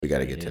We got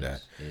to get to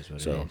that. It is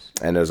what it So, is.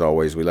 and as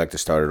always, we like to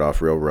start it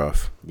off real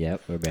rough.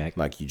 Yep, we're back.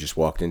 Like you just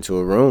walked into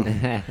a room,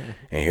 and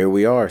here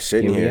we are,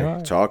 sitting Here we here,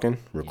 are. talking,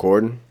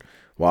 recording,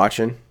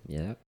 watching.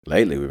 Yep.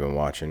 Lately, we've been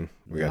watching.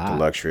 We got the Lot.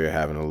 luxury of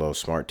having a little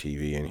smart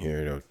TV in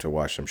here to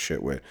watch some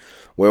shit with.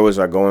 Where was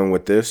I going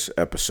with this?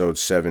 Episode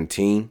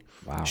 17.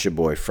 Wow. It's your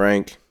boy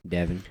Frank,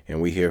 Devin.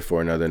 and we here for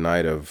another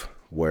night of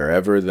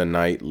wherever the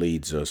night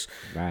leads us.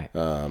 Right.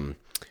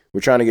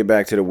 We're trying to get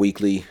back to the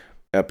weekly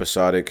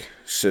episodic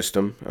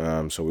system,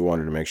 so we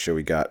wanted to make sure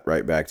we got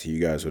right back to you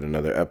guys with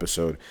another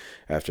episode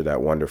after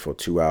that wonderful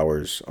 2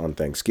 hours on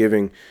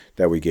Thanksgiving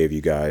that we gave you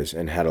guys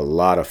and had a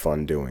lot of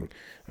fun doing.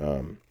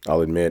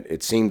 I'll admit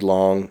it seemed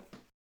long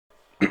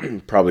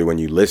probably when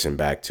you listen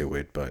back to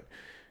it, but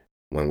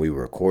when we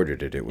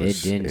recorded it,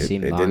 it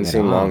didn't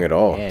seem long at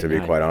all, Yeah, to be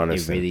quite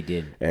honest. It really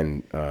did.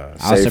 And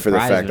was save for the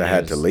surprised fact when I it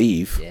had to was-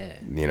 leave, Yeah.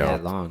 you know,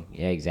 That long.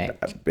 Yeah,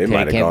 exactly. it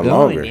might have Kept gone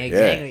going. longer. Yeah,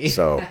 exactly. Yeah.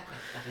 So,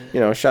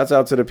 shouts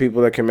out to the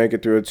people that can make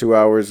it through 2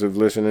 hours of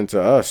listening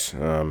to us.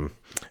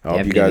 I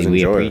hope you guys Definitely, we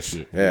enjoy us.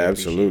 appreciate it. Yeah, We appreciate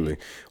absolutely.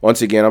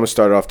 Once again, I'm going to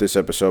start off this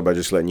episode by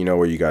just letting you know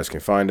where you guys can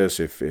find us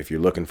if you're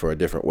looking for a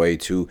different way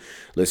to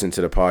listen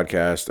to the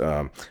podcast.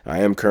 I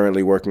am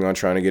currently working on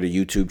trying to get a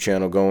YouTube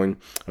channel going,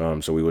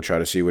 so we will try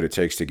to see what it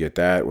takes to get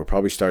that. We'll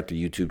probably start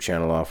the YouTube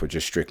channel off with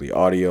just strictly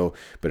audio,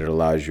 but it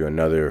allows you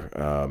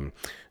another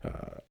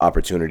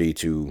opportunity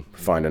to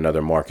find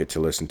another market to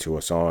listen to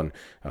us on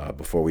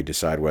before we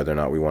decide whether or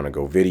not we want to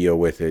go video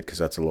with it, because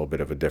that's a little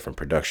bit of a different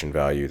production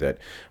value that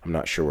I'm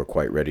not sure we're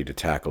quite ready to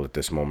tackle at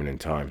this moment in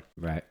time.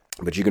 Right.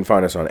 But you can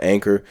find us on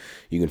Anchor.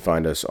 You can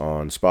find us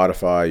on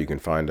Spotify. You can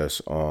find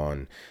us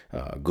on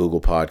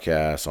Google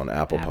Podcasts, on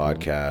Apple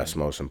Podcasts,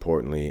 most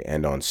importantly,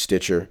 and on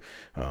Stitcher.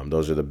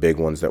 Those are the big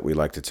ones that we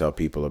like to tell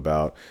people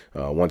about.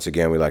 Once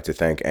again, we like to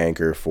thank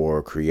Anchor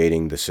for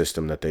creating the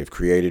system that they've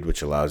created,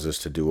 which allows us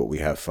to do what we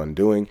have fun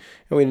doing.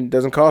 And it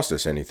doesn't cost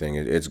us anything.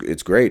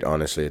 It's great,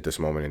 honestly, at this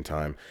moment in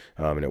time.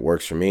 And it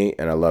works for me,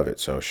 and I love it.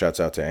 So shouts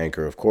out to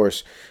Anchor, of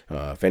course.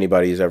 If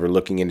anybody is ever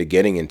looking into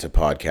getting into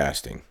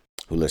podcasting,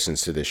 who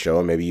listens to this show,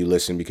 and maybe you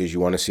listen because you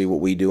want to see what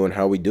we do and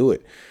how we do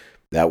it.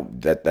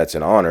 That's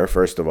an honor,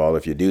 first of all,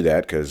 if you do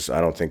that, because I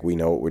don't think we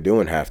know what we're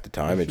doing half the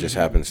time. It just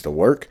happens to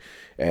work.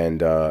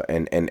 And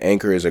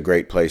Anchor is a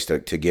great place to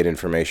get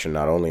information,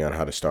 not only on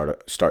how to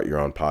start your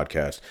own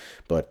podcast,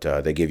 but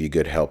they give you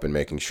good help in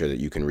making sure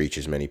that you can reach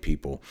as many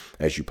people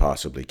as you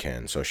possibly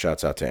can. So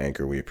shouts out to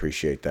Anchor. We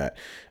appreciate that.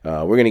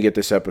 We're going to get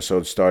this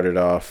episode started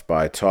off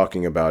by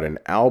talking about an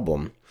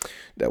album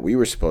that we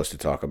were supposed to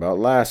talk about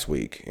last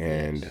week.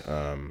 And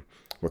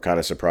we're kind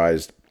of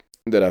surprised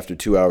that after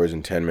 2 hours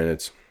and 10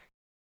 minutes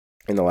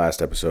in the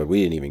last episode,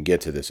 we didn't even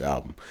get to this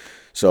album.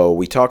 So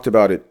we talked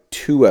about it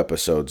 2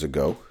 episodes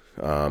ago.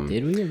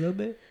 Did we a little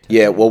bit?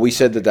 Yeah, well, we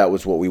said that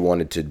was what we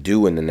wanted to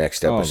do in the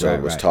next episode,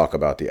 right, was right. talk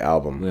about the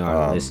album. We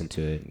ought to listen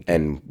to it.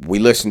 And we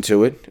listened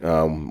to it.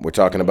 We're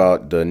talking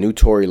about the new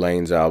Tory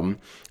Lanez album.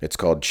 It's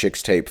called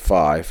Chicks Tape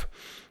 5.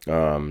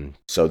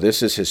 So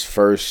this is his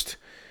first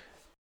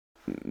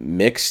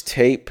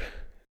mixtape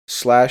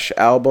 /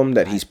 album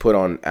that he's put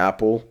on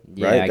Apple,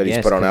 right? That he's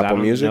put on Apple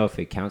Music. I don't know if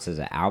it counts as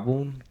an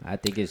album. I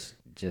think it's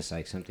just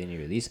like something he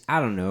released. I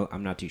don't know.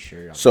 I'm not too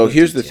sure. So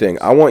here's the thing.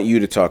 I want you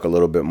to talk a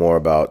little bit more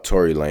about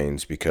Tory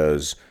Lanez,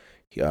 because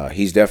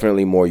he's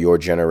definitely more your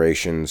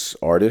generation's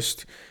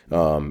artist.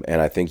 And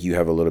I think you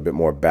have a little bit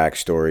more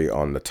backstory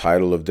on the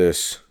title of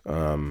this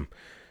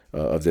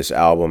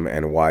album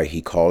and why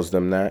he calls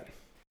them that.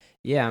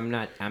 Yeah,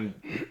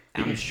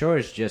 I'm sure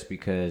it's just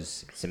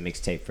because it's a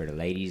mixtape for the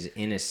ladies.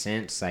 In a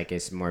sense, like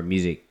it's more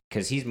music,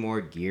 because he's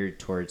more geared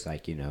towards,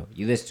 like, you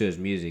listen to his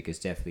music, it's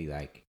definitely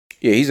like,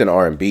 yeah, he's an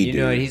R&B dude.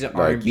 You know, he's an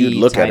like, R&B you'd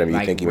look type, at him, you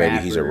like, think maybe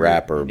he's a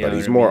rapper, rapper, but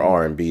he's you know more what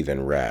I mean? R&B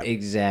than rap.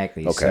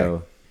 Exactly. Okay.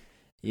 So,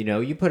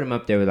 you put him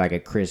up there with like a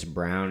Chris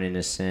Brown in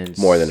a sense.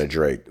 More than a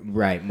Drake.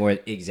 Right. More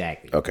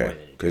exactly. Okay.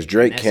 Because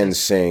Drake can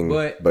sing,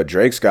 but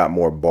Drake's got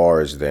more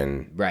bars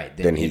than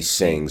he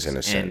sings in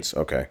a sense.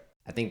 Okay.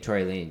 I think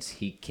Tory Lanez,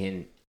 he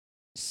can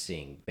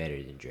sing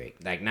better than Drake.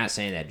 Like, not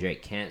saying that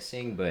Drake can't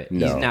sing, but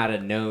he's not a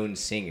known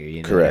singer.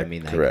 You know what I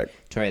mean? Like, correct.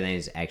 Tory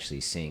Lanez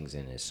actually sings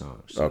in his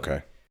songs. So,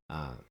 okay.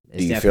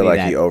 Do you feel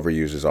like he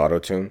overuses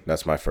autotune?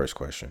 That's my first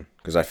question.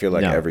 Because I feel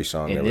like every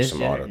song there was some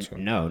autotune.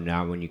 No,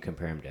 not when you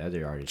compare him to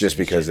other artists. Just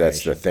because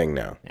that's the thing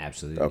now.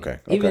 Absolutely. Okay.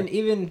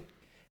 Even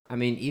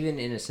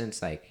in a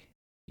sense, like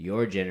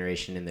your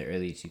generation in the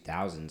early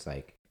 2000s,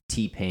 like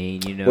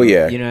T-Pain, Well,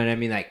 yeah. You know what I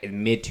mean? Like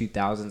mid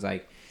 2000s,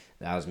 like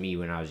that was me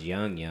when I was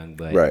young,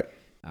 but right.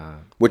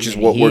 Which is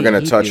what we're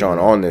going to touch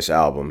on this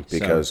album,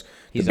 because so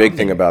the big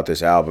thing about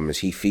this album is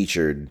he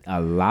featured a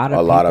lot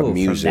of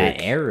music from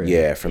that era.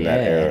 Yeah, from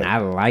that era. And I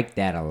like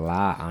that a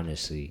lot,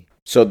 honestly.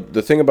 So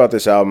the thing about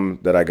this album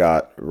that I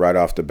got right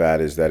off the bat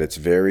is that it's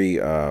very,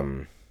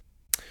 the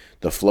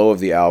flow of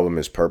the album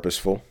is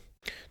purposeful.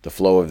 The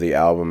flow of the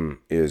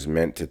album is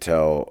meant to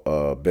tell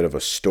a bit of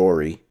a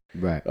story.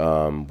 Right.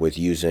 with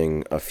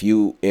using a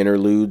few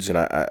interludes, and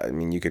I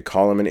mean, you could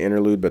call them an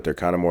interlude, but they're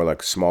kind of more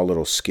like small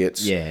little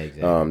skits, Yeah,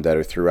 exactly. that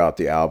are throughout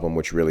the album,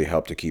 which really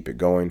help to keep it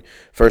going.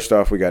 First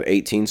off, we got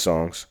 18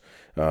 songs,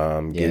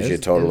 gives you a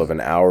total of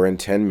an hour and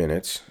 10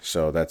 minutes,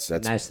 so that's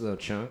nice little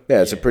chunk.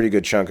 yeah, it's a pretty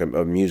good chunk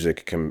of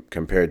music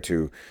compared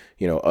to,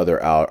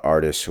 other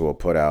artists who will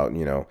put out,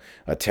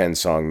 a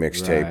 10-song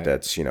mixtape Right.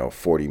 that's,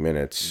 40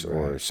 minutes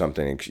or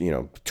something,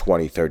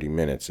 20, 30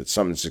 minutes. It's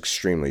something that's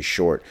extremely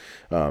short,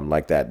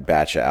 like that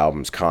batch of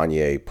albums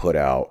Kanye put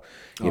out,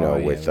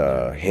 with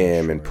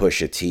him and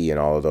Pusha T and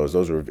all of those.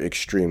 Those were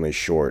extremely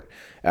short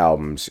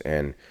albums.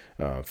 And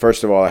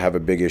first of all, I have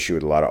a big issue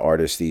with a lot of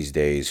artists these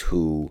days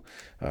who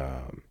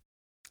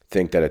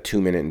think that a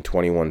 2 minute and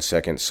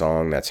 21-second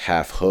song that's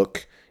half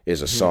hook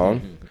is a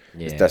song.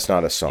 Yeah. That's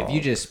not a song. If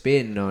you just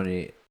spitting on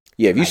it,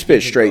 yeah, if you like,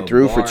 spit you straight go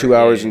through for bar, 2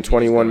 hours yeah, and you just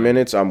 21 go-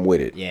 minutes, I'm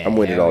with it. Yeah, I'm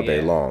with it hell all day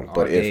yeah, long. all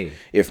But day.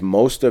 if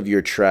most of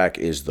your track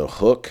is the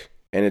hook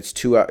and it's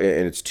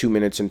 2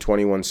 minutes and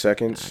 21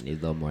 seconds, I need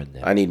a little more than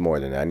that. I need more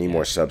than that. I need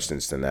more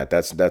substance than that.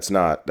 That's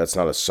not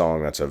a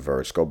song. That's a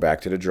verse. Go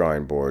back to the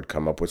drawing board,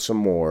 come up with some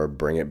more,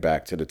 bring it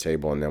back to the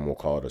table, and then we'll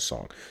call it a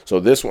song. So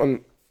this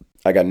one,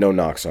 I got no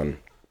knocks on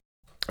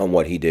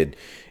what he did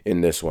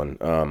in this one.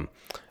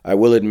 I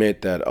will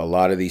admit that a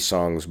lot of these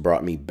songs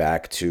brought me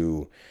back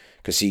to,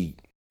 because see,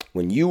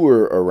 when you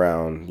were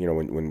around,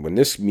 when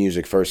this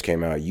music first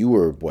came out, you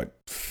were what,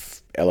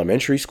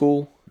 elementary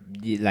school?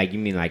 Like you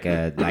mean like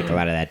a lot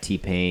of that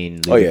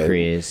T-Pain, Oh yeah,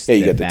 Ludacris, yeah.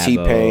 You got the Fabo,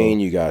 T-Pain,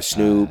 you got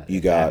Snoop, you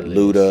got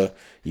Fabulous. Luda,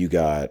 you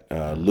got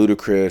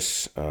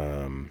Ludacris,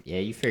 Yeah,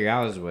 you figure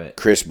I was what?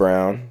 Chris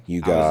Brown.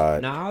 You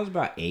got. I was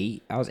about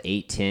 8. I was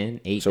 8, 10,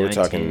 8, So we're 9,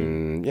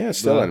 talking, 10. yeah,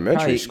 still Well, elementary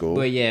probably- school,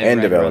 but yeah,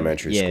 end of right around-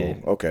 elementary yeah.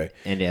 school. Okay.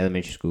 And the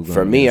elementary school. For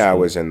going me, middle I school.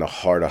 was in the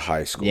heart of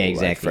high school, Yeah, like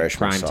exactly.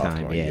 freshman, Prime sophomore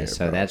time. Yeah, year,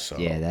 so bro.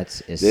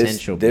 that's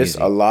essential This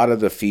music. a lot of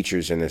the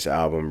features in this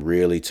album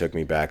really took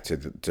me back to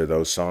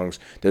those songs.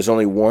 There's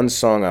only one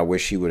song I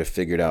wish he would have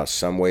figured out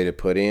some way to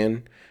put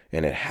in,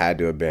 and it had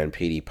to have been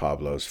P.D.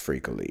 Pablo's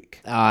 "Freak a Leak."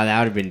 Oh, that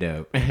would have been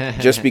dope.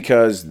 Just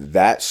because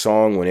that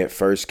song when it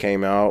first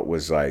came out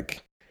was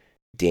like,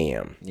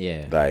 damn,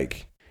 yeah.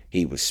 like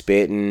he was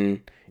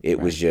spitting. It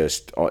was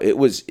just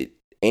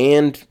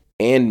and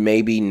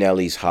maybe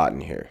Nelly's "Hot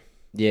in Here."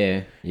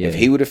 Yeah. Yeah. If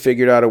he would have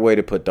figured out a way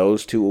to put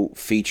those two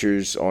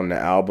features on the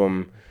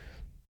album,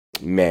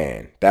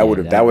 man, that would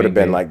have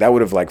been like, that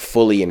would have like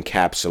fully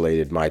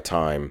encapsulated my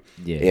time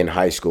in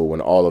high school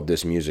when all of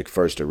this music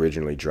first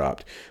originally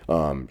dropped.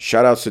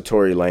 Shout outs to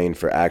Tory Lane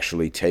for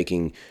actually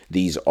taking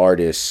these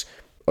artists'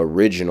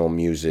 original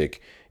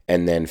music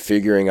and then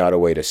figuring out a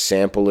way to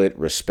sample it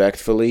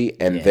respectfully,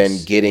 and then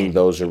getting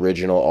those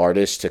original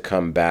artists to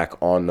come back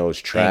on those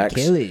tracks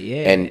and kill it,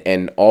 yeah.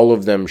 and all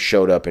of them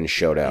showed up and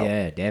showed out.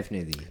 Yeah,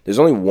 definitely. There's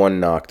only one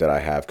knock that I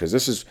have, because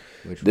this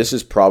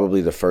is probably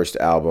the first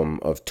album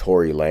of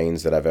Tory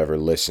Lane's that I've ever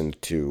listened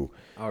to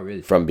Oh,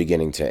 really? from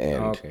beginning to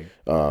end. Oh,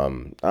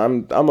 okay.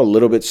 I'm a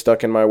little bit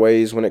stuck in my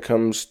ways when it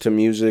comes to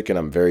music, and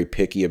I'm very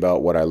picky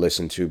about what I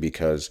listen to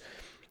because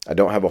I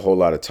don't have a whole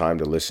lot of time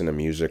to listen to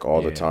music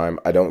all the time.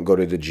 I don't go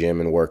to the gym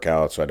and work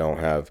out, so I don't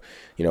have,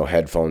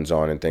 headphones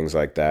on and things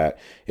like that.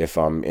 If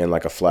I'm in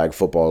like a flag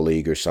football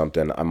league or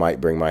something, I might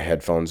bring my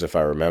headphones if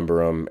I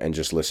remember them and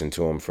just listen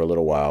to them for a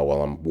little while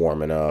I'm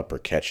warming up or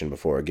catching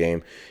before a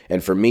game.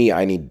 And for me,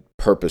 I need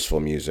purposeful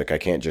music. I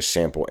can't just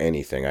sample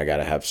anything. I got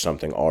to have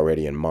something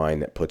already in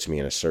mind that puts me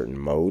in a certain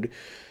mode.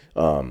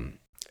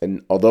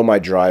 And although my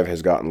drive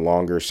has gotten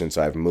longer since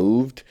I've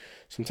moved,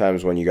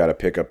 sometimes when you got to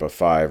pick up a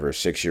 5 or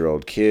 6 year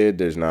old kid,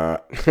 there's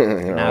not, Not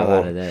a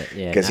lot of that.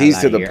 Yeah. because not a he's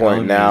lot to of the your point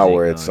own now music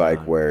where it's going like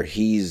on. where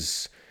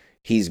he's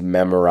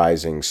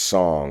memorizing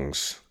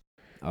songs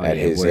Oh, at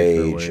yeah, his word for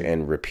age word.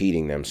 and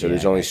repeating them. So Yeah,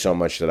 there's only I so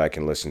much that I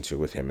can listen to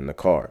with him in the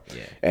car.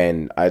 Yeah.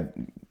 And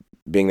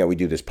being that we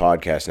do this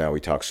podcast now, we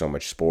talk so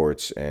much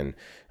sports, and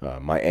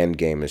my end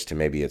game is to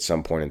maybe at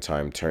some point in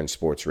time turn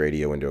sports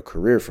radio into a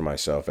career for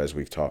myself, as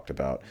we've talked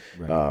about.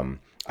 Right.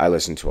 I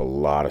listen to a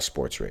lot of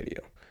sports radio,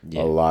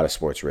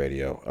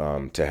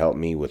 to help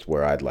me with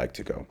where I'd like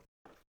to go.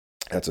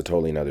 That's a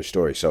totally another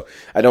story. So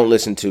I don't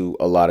listen to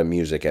a lot of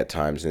music at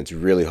times, and it's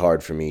really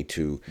hard for me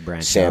to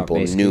Branch out, sample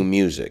basically. new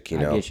music. I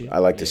get you. I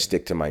like to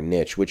stick to my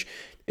niche, which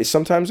is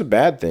sometimes a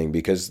bad thing,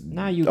 because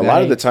Nah, you a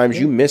lot of gotta- the times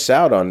you miss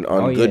out on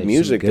good some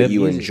music good that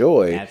you music.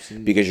 enjoy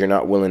Absolutely. because you're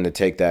not willing to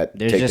take that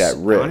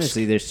risk.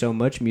 Honestly, there's so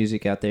much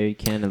music out there you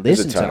can't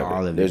There's listen a ton to of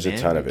all it. of it. There's a man.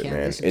 ton You of it, can't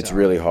man. listen It's to all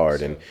really of it, hard,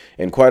 so-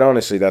 and quite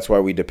honestly, that's why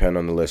we depend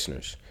on the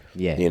listeners.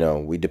 Yeah.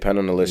 We depend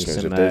on the listeners.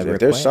 some, If there's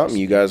requests, something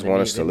you guys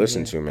want us to let me-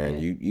 listen to, man,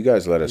 you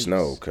guys let us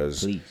know, because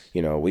Please.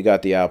 we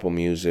got the Apple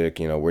Music.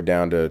 We're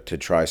down to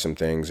try some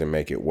things and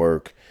make it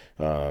work,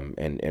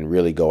 and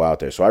really go out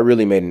there. So I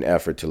really made an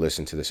effort to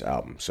listen to this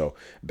album. So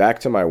back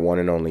to my one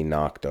and only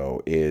knock,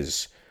 though,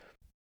 is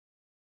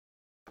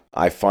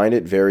I find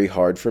it very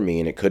hard for me,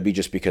 and it could be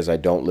just because I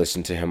don't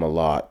listen to him a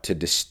lot, to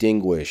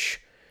distinguish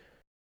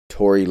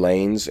Tory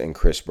Lanez and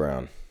Chris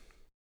Brown.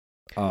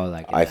 Oh,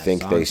 like in I that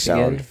think song they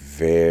sound together?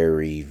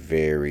 very,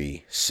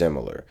 very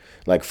similar.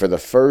 Like for the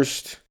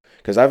first,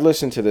 because I've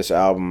listened to this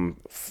album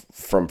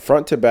from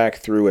front to back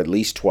through at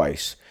least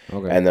twice.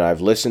 Okay. And then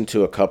I've listened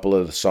to a couple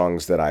of the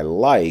songs that I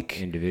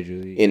like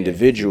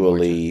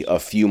individually a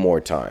few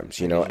more times,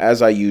 you know,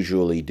 as I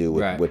usually do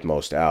with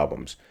most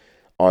albums.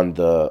 On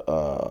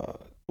the,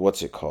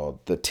 what's it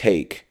called? The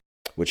Take,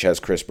 which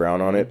has Chris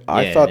Brown on it.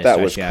 I thought that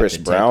was Chris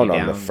Brown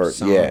on the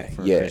first.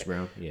 Chris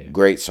Brown.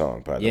 Great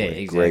song, by the way.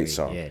 Exactly. Great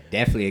song. Yeah,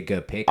 definitely a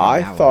good pick.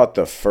 I thought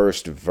the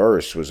first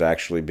verse was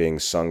actually being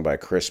sung by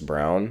Chris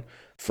Brown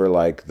for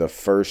like the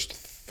first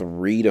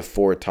 3 to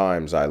 4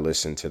 times I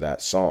listened to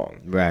that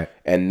song. Right.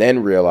 And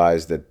then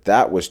realized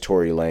that was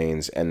Tory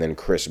Lanez, and then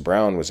Chris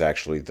Brown was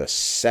actually the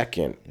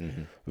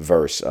second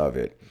verse of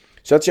it.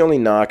 So that's the only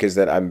knock, is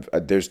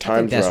that there's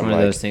times where I'm like, one of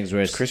those things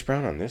where is Chris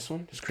Brown on this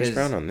one? Is Chris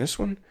Brown on this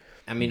one?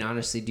 I mean,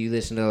 honestly, do you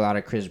listen to a lot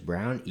of Chris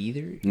Brown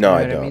either? No,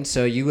 I don't. I mean?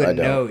 So you wouldn't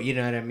know, you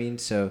know what I mean?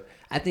 So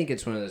I think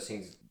it's one of those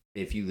things,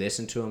 if you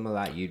listen to him a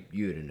lot, you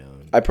would have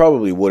known. I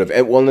probably would have.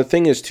 And the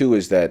thing is, too,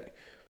 is that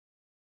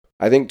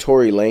I think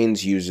Tory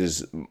Lanez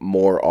uses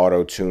more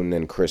auto-tune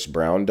than Chris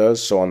Brown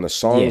does. So on the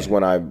songs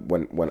when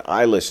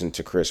I listened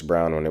to Chris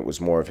Brown, when it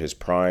was more of his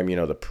prime, you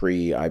know,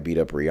 the I Beat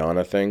Up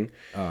Rihanna thing.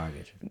 Oh, I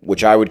get you.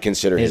 Which I would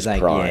consider his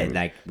prime.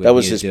 Yeah, that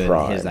was his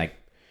prime. His like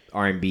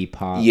R&B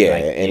pop. Yeah,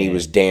 and he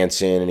was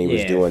dancing and he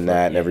was doing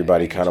that, and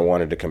everybody kind of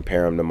wanted to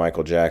compare him to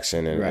Michael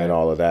Jackson and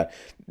all of that.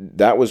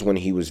 That was when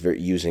he was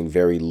using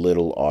very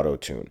little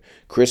auto-tune.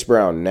 Chris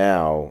Brown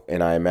now,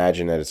 and I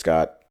imagine that it's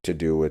got to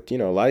do with, you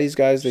know, a lot of these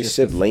guys, they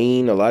sit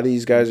lean. A lot of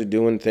these guys are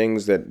doing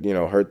things that, you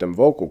know, hurt them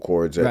vocal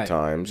cords at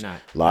times. A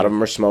lot of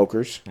them are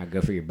smokers. Not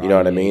good for your body. You know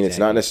what I mean? Exactly. It's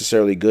not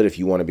necessarily good if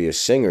you want to be a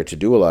singer to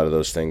do a lot of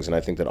those things, and I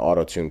think that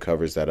auto-tune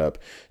covers that up.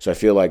 So I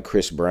feel like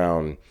Chris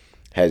Brown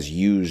has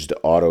used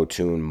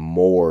auto-tune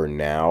more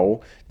now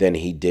than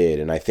he did,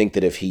 and I think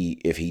that if he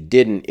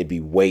didn't, it'd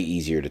be way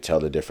easier to tell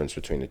the difference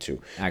between the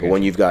two. But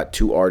when you've got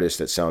two artists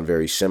that sound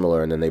very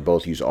similar and then they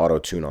both use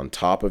auto-tune on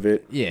top of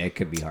it, it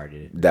could be hard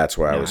to do. That's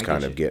where I was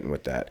kind of getting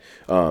with that.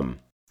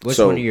 What's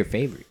one of your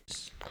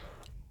favorites?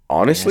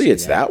 Honestly,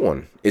 it's that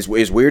one. As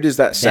weird as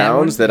that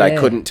sounds, that I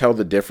couldn't tell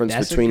the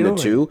difference between the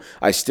two,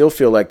 I still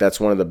feel like that's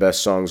one of the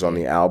best songs on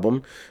the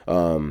album.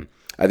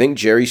 I think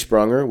Jerry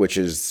Sprunger, which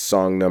is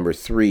song number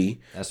 3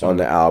 on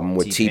the album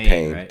with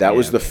T-Pain, right? That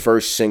was the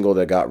first single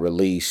that got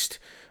released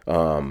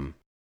out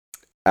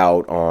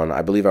on,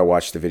 I believe I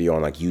watched the video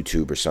on like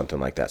YouTube or something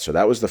like that. So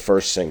that was the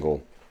first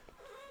single.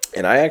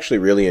 And I actually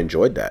really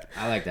enjoyed that.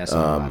 I like that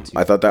song a lot too.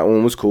 I thought that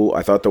one was cool.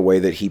 I thought the way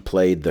that he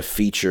played the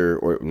feature,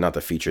 or not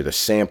the feature, the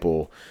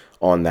sample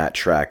on that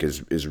track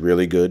is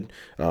really good.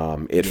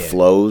 It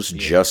flows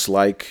just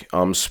like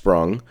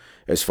Sprung,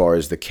 as far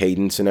as the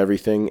cadence and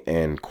everything.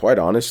 And quite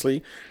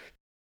honestly,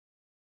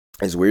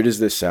 as weird as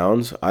this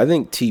sounds, I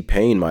think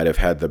T-Pain might have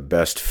had the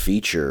best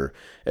feature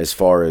as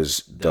far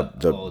as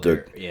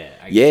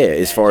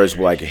as far as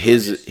like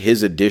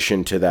his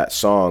addition to that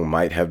song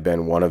might have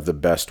been one of the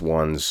best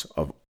ones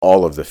of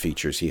all of the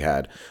features he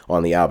had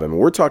on the album. And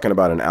we're talking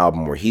about an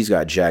album where he's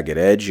got Jagged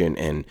Edge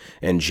and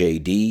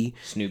JD.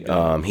 Snoop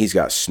Dogg. He's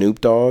got Snoop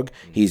Dogg.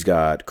 He's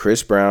got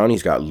Chris Brown.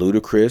 He's got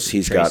Ludacris.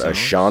 He's got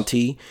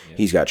Ashanti.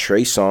 He's got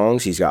Trey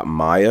Songz. He's got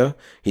Maya.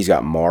 He's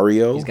got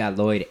Mario. He's got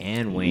Lloyd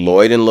and Wayne.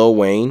 Lloyd and Lil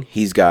Wayne.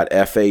 He's got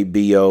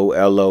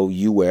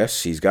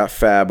FABOLOUS. He's got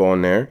Fab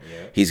on there.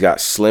 Yeah. He's got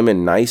Slim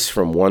and Nice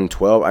from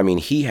 112. I mean,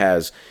 he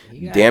has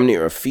damn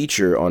near a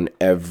feature on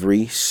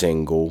every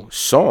single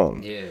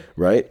song. Yeah.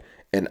 Right?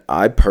 And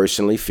I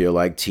personally feel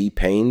like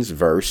T-Pain's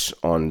verse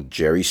on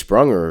Jerry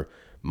Sprunger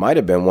might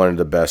have been one of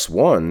the best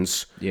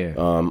ones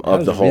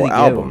of the whole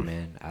album. One,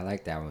 man. I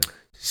like that one.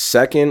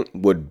 Second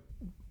would,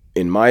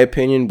 in my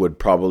opinion, would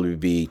probably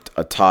be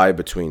a tie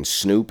between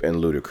Snoop and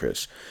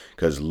Ludacris.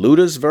 Because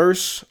Luda's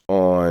verse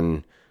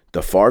on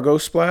the Fargo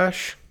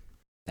Splash,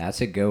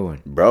 that's a good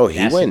one. Bro,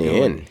 he went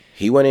in.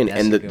 He went in.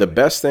 And the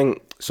best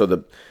thing,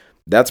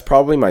 that's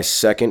probably my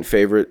second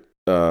favorite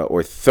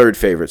or third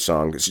favorite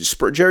song.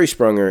 Jerry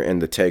Sprunger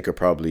and The Take are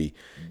probably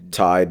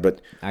tied, but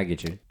I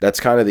get you.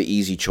 That's kind of the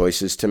easy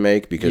choices to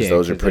make because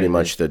those are pretty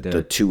much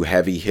the two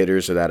heavy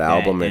hitters of that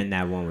album. And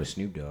that one with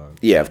Snoop Dogg.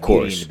 Yeah, of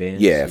course.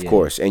 Yeah, of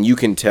course. And you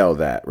can tell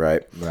that,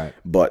 right? Right.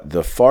 But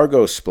the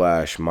Fargo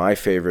Splash, my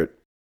favorite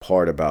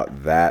part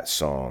about that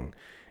song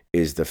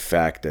is the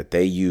fact that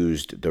they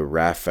used the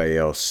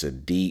Raphael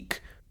Sadiq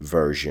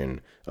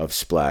version of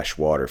Splash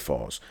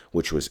Waterfalls,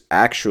 which was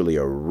actually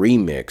a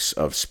remix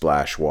of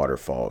Splash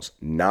Waterfalls,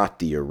 not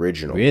the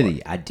original Really?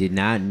 one. I did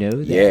not know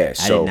that. Yeah,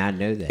 so I did not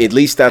know that. At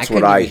least that's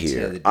what I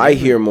hear. I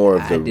hear more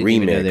of the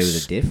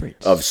remix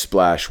of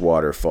Splash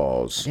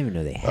Waterfalls. I didn't even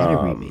know they had a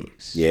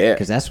remix. Yeah.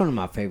 Because that's one of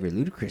my favorite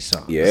Ludacris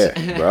songs.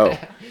 Yeah, bro.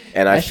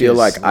 And I feel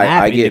like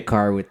I get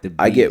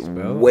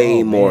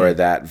way more of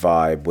that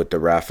vibe with the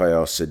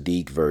Raphael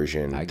Sadiq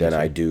version than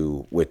I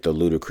do with the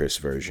Ludacris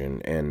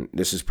version. And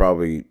this is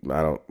probably,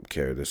 I don't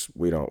care.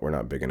 We're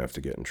not big enough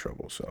to get in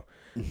trouble. So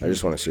I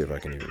just want to see if I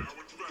can even.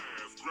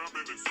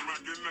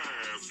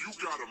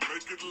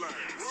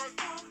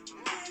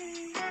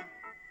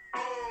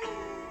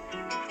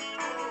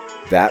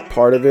 that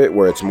part of it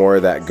where it's more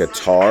of that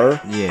guitar,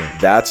 Yeah.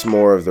 that's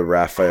more of the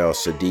Raphael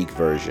Sadiq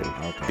version.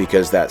 Okay.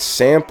 Because that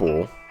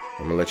sample,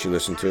 I'm gonna let you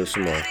listen to it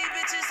some more.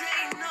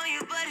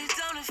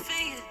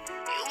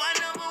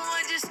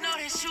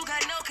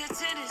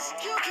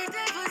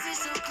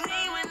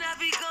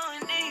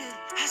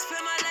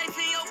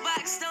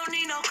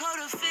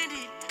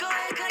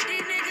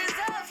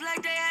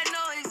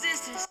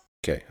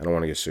 Okay, I don't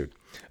want to get sued.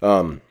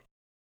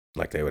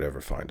 Like they would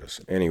ever find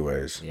us.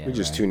 Anyways, Yeah, we're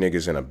just right. two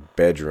niggas in a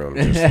bedroom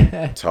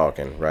just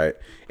talking, right?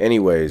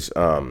 Anyways,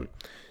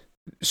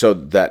 so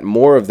that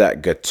more of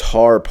that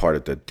guitar part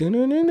of the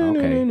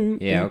Okay.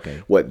 Yeah,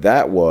 okay. what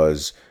that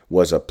was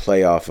a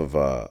playoff of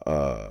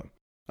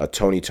a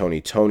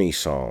Tony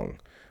song,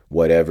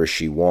 Whatever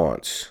She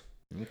Wants.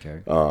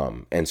 Okay.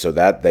 And so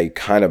that they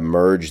kind of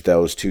merged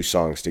those two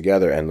songs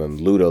together, and then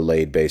Luda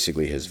laid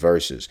basically his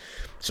verses.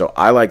 So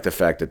I like the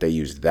fact that they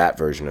used that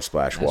version of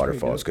Splash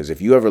Waterfalls, because if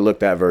you ever look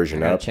that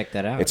version up, check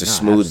that out. it's a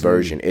smooth absolutely.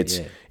 version.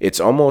 Yeah. It's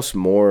almost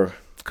more,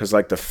 because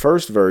like the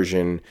first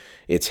version,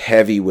 it's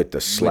heavy with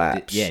the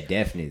slaps. Yeah,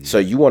 definitely. So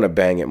you want to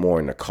bang it more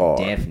in the car.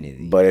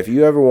 Definitely. But if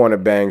you ever want to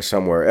bang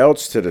somewhere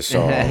else to the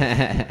song,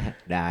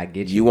 Nah, I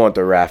get you. you want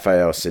the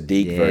Raphael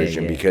Sadiq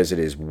version, yeah. because it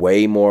is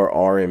way more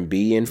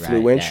R&B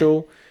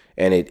influential,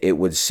 and it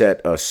would set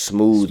a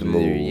smooth Smoother,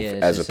 move yeah,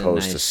 it's as just a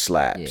opposed to nice-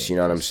 slaps. yeah, You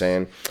know what I'm just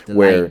saying? the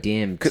light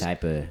dim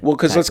type of. Well,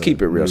 because let's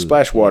keep it real. mood.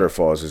 Splash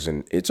Waterfalls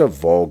it's a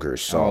vulgar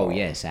song. Oh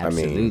yes, I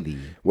absolutely.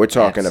 mean, we're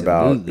talking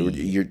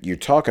Absolutely. about you're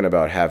talking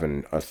about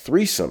having a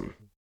threesome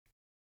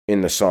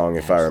in the song,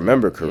 if I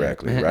remember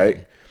correctly, yeah.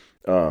 right?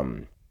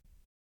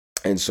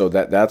 And so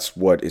that's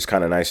what is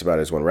kind of nice about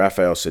it, is when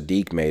Raphael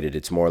Sadiq made it,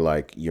 it's more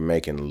like you're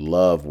making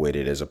love with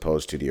it as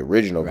opposed to the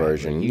original Right,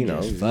 version. where You you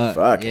know, just fuck.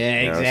 fuck it. Yeah,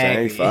 You know what I'm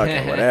saying? exactly.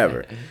 Fucking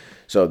whatever.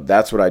 So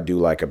that's what I do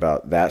like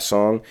about that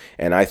song,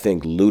 and I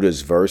think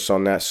Luda's verse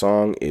on that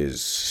song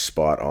is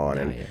spot on.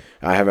 And yeah.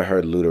 I haven't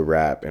heard Luda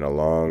rap in a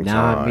long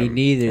time. Nah, me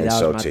neither. And That was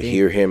so my to thing.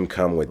 hear him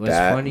come with What's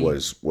that funny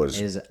was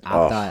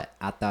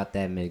I thought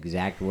them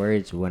exact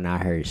words when I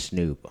heard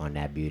Snoop on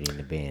that Beauty and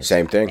the Band.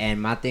 Same thing. And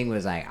my thing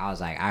was like,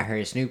 I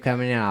heard Snoop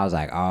coming in. I was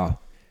like, oh,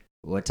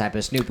 what type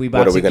of Snoop we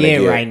What about are we to gonna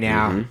get get right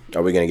now? Mhm.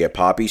 Are we gonna get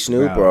Poppy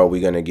Snoop, Bro, or are we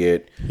gonna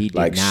get He did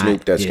like not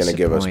Snoop that's gonna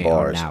give us disappoint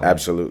on bars? that one.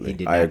 Absolutely, He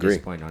did I not agree.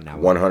 disappoint on that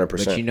one.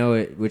 100%. But you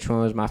know which one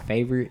was my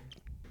favorite?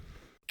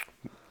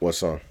 What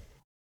song?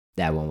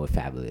 That one with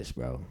Fabulous,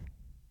 bro.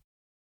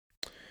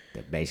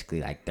 Basically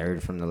like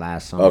third from the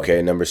last song.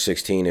 Okay, number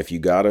 16. If You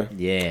Gotta.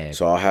 Yeah.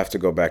 So I'll have to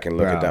go back and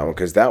look at Bro. that one,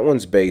 because that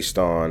one's based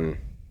on,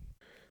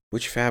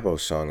 which Fabo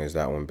song is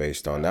that one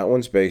based on? That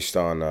one's based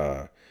on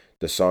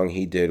the song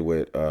he did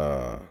with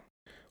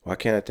why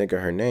can't I think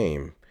of her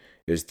name?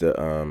 Is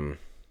the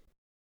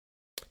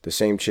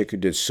same chick who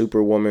did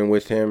Superwoman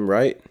with him,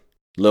 right?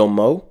 Lil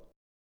Mo?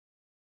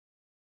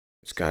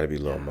 It's got to be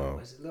Lil Mo.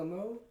 Was it Lil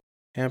Mo?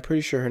 Yeah, I'm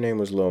pretty sure her name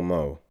was Lil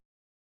Mo.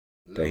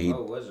 Lil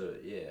Mo was a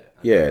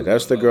Yeah,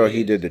 that's the girl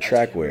he did the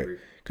track with.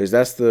 Because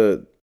that's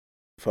the,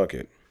 fuck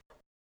it.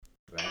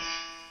 Right.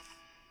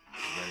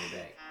 Run it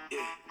back.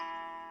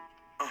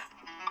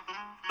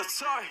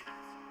 Sorry.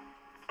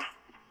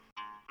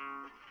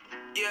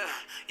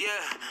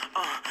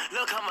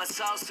 Look how much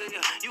sauce to you.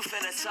 You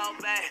finna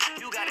talk back.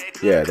 You got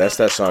it. Yeah, that's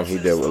that song he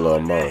did with Lil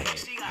Mo.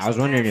 I was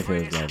wondering if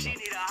it was Lil Mo.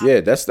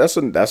 Yeah, that's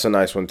a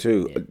nice one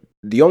too. Yeah.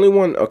 The only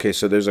one, okay,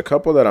 so there's a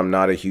couple that I'm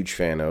not a huge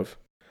fan of.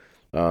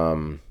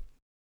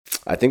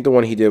 I think the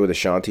one he did with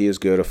Ashanti is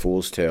good, A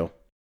Fool's Tale.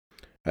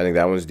 I think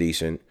that one's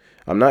decent.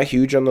 I'm not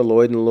huge on the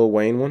Lloyd and Lil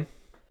Wayne one,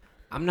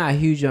 I'm not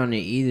huge on it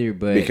either,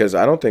 but because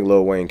I don't think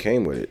Lil Wayne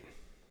came with it.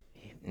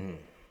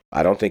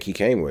 I don't think he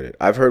came with it.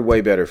 I've heard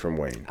way better from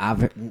Wayne.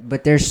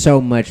 but there's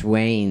so much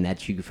Wayne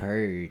that you've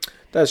heard.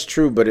 That's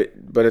true, but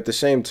at the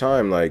same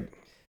time, like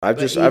I've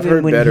But heard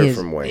even when better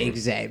from Wayne.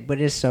 Exact, but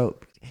it's so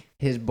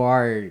his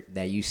bar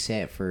that you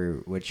set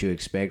for what you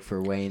expect for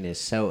Wayne is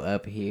so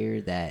up here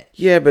that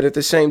Yeah, but at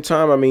the same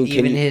time, I mean,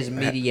 even his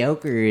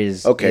mediocre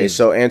is okay. is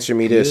So answer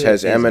me this: good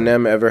has as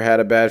Eminem ever had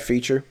a bad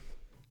feature?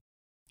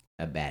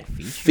 a bad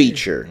feature.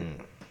 Feature.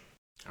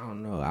 I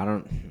don't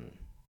know.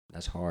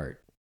 That's hard.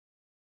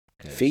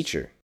 'Cause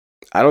Feature.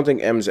 I don't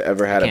think M's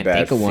ever had I a can't bad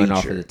think of feature. one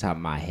off of the top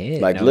of my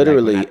head. Like no,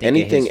 literally when I think of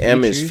anything his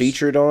M is features,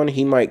 featured on,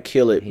 he might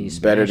kill it He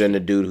better smashed than it. the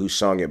dude whose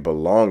song it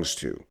belongs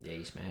to, Yeah,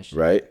 he smashed it.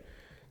 right?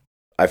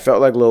 I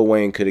felt like Lil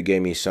Wayne could have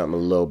gave me something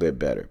a little bit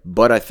better,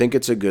 but I think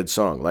it's a good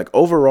song. Like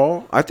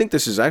overall, I think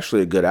this is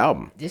actually a good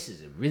album. This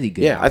is a really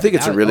good. Yeah, album. I think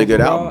it's a really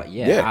good Overall, album.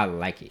 Yeah, Yeah. I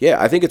like it.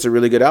 Yeah, I think it's a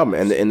really good album,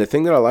 and the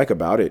thing that I like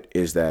about it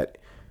is that,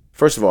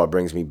 first of all, it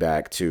brings me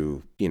back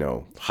to,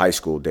 high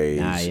school days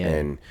yeah.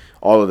 and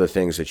all of the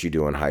things that you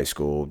do in high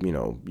school.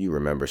 You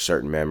remember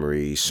certain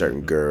memories,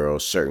 certain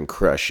girls, certain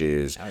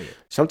crushes. Oh, yeah.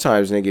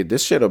 Sometimes, nigga,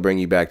 this shit will bring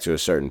you back to a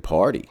certain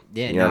party.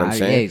 Yeah, you know what I'm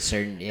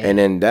saying? Yeah. And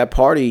then that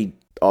party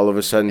all of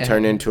a sudden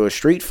turned into a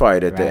street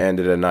fight at the Right. end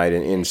of the night.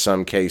 And in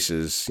some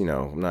cases,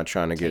 I'm not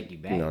trying to Take get you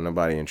back.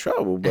 nobody in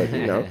trouble, but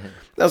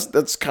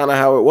that's kind of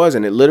how it was.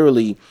 And it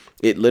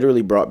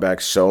literally brought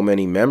back so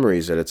many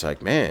memories that it's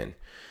like, man,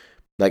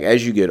 like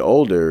as you get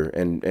older,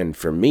 and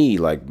for me,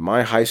 like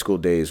my high school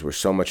days were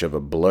so much of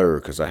a blur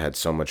because I had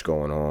so much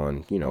going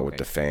on, with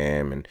the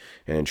fam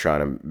and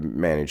trying to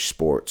manage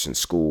sports and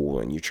school,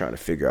 and you're trying to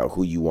figure out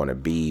who you want to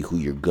be, who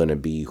you're gonna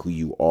be, who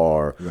you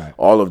are, Right.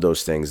 all of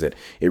those things, that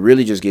it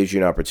really just gives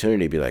you an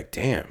opportunity to be like,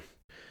 damn,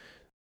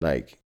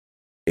 like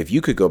if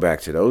you could go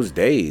back to those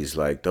days,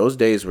 like those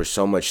days were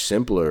so much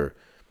simpler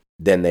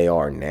than they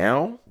are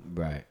now.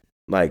 Right.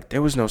 Like,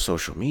 there was no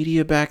social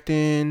media back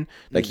then.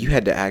 Like, you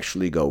had to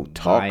actually go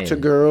talk to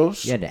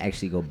girls. You had to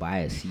actually go buy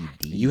a CD.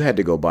 You had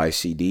to go buy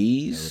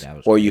CDs. That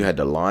was Or crazy. you had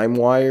to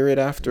LimeWire it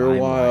after a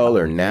while,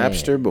 or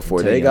Napster before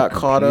Until they your got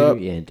caught up.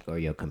 Or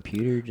your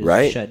computer just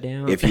Right? shut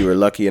down. If you were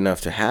lucky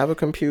enough to have a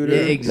computer.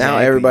 Yeah, Now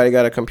exactly. everybody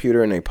got a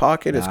computer in their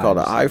pocket. It's called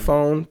an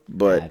iPhone.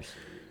 But Absolutely.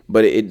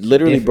 But it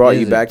literally brought you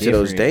There's a back to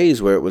those different-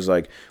 days where it was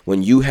like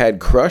when you had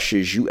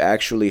crushes, you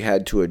actually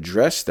had to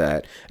address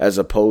that, as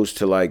opposed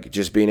to like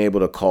just being able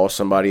to call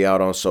somebody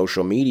out on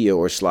social media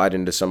or slide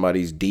into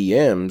somebody's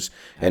DMs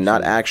and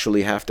not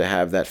actually have to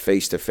have that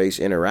face-to-face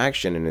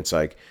interaction. And it's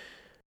like,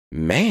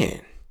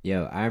 man.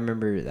 Yo, I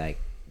remember like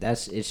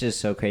it's just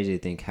so crazy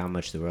to think how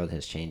much the world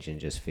has changed in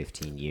just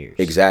 15 years.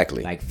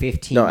 Exactly. Like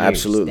 15 No, years.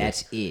 absolutely.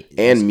 That's it. And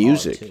That's all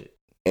music. it took.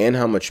 And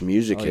how much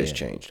music Oh, has yeah,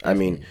 changed. I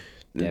mean,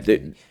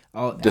 Definitely.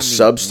 the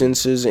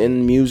substances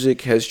in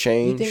music has You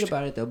changed. think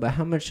about it though, but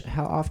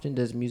how often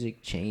does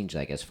music change?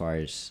 Like as far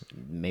as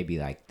maybe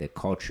like the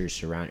culture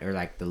surround or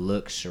like the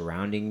look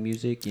surrounding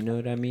music. You know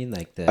what I mean?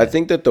 Like I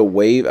think that the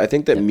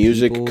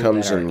music people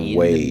comes that are in the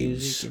waves.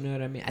 music, you know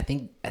what I mean? I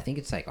think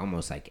it's like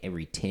almost like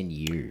every 10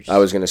 years. I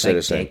was going to It's say like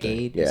the same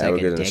decade. thing. Yeah, It's I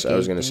like a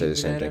was going to decade say the thing,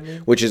 same you know thing. what I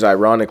mean? Which is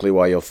ironically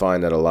why you'll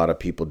find that a lot of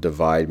people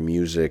divide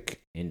music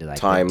Into like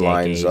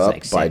timelines decades, up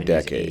like by 70s,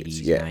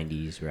 decades. 80s, Yeah.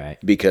 90s, right?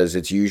 Because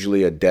it's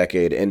usually a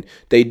decade, and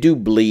they do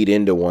bleed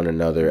into one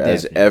another,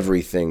 as Definitely.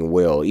 everything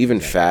will. Even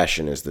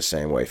fashion is the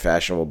same way.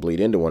 Fashion will bleed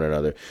into one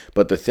another.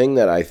 But the thing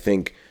that I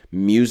think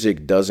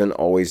music doesn't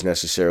always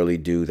necessarily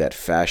do that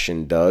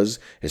fashion does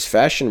is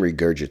fashion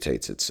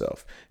regurgitates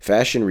itself.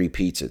 Fashion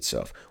repeats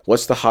itself.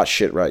 What's the hot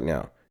shit right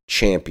now?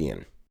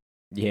 Champion.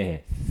 Yeah,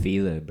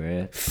 Fila,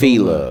 bruh.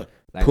 Fila.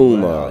 Like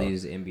Puma. what, all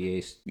these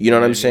NBAs. You know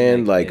what I'm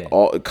saying? Like yeah.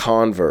 all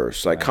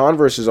Converse. Like Right.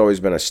 Converse has always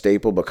been a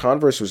staple, but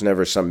Converse was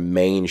never some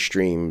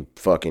mainstream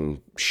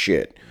fucking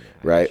shit,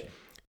 right?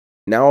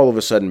 Now all of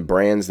a sudden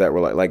brands that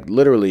were like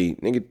literally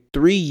nigga,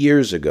 3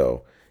 years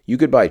ago, you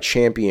could buy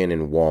Champion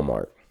in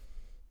Walmart.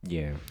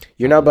 Yeah.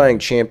 You're now buying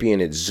Champion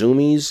at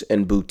Zoomies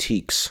and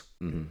boutiques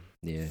Mm-hmm.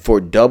 Yeah. for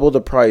double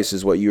the price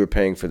as what you were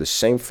paying for the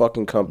same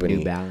fucking company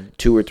New Balance.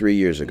 2 or 3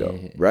 years ago,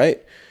 Yeah.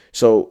 right?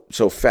 So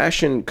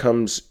fashion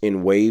comes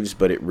in waves,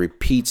 but it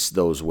repeats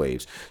those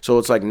waves. So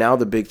it's like now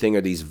the big thing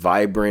are these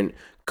vibrant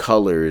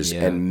colors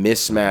Yeah. and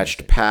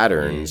mismatched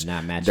patterns Yeah,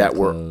 not matching that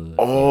were clothes.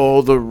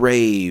 all the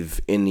rave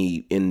in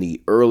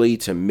the early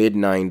to mid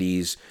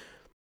 90s.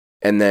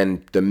 And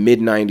then the mid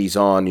 90s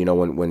on,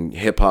 when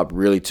hip hop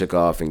really took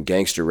off and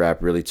gangster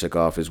rap really took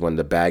off, is when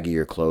the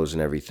baggier clothes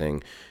and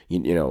everything,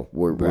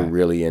 were Right.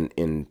 really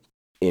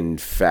in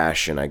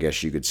fashion, I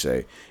guess you could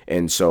say.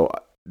 And so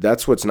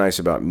that's what's nice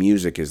about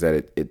music, is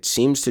that it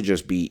seems to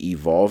just be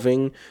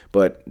evolving,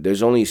 but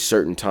there's only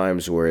certain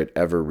times where it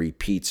ever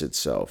repeats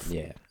itself.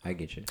 Yeah, I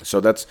get you.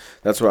 So that's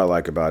what I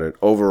like about it.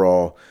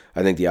 Overall,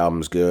 I think the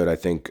album's good. I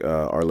think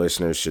our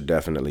listeners should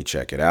definitely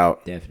check it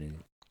out. Definitely.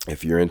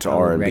 If you're into I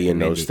would R&B and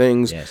recommend those it,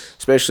 things, yes.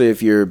 especially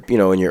if you're,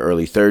 in your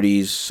early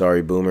 30s,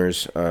 sorry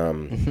boomers,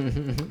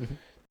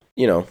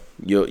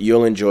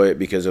 you'll enjoy it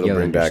because it'll You'll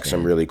bring back some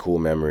understand. really cool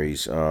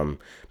memories. But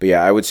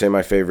yeah, I would say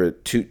my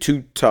favorite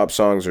two top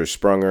songs are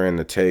Sprunger and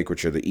The Take,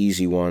 which are the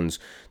easy ones.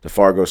 The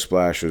Fargo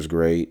Splash was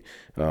great.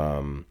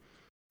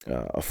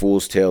 A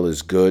Fool's Tale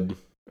is good.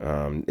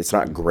 It's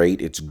not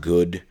great, it's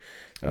good.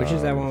 Which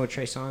is that one with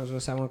Trey Songz?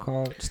 What's that one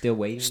called? Still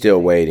Waiting?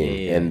 Still Waiting.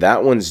 Yeah. And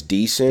that one's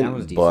decent, That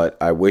one's decent. but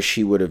I wish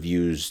he would have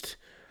used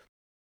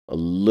a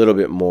little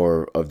bit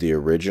more of the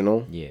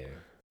original. Yeah,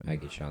 I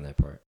get you on that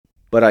part.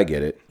 But I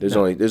get it. There's No,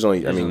 only there's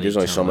only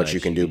so so much you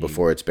much can you do can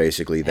before it's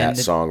basically that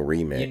the- song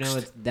remixed. You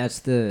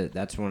know,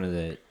 that's one of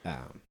the.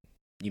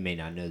 You may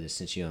not know this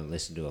since you don't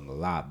listen to him a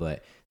lot,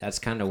 but that's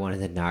kind of one of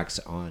the knocks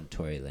on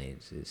Tory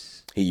Lanez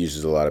is He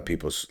uses a lot of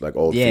people's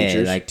old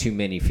features. like too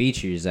many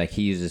features. Like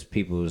he uses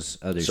people's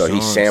other So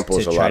he songs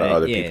samples to a try lot of to-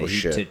 other yeah, people's he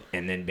shit.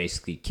 and then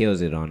basically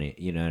kills it on it.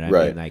 You know what I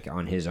Right. mean? Like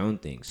on his own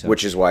thing. So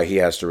which is why he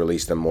has to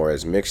release them more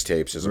as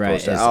mixtapes as Right,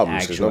 opposed to as albums,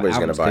 because actual nobody's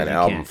going to albums, buy an 'cause you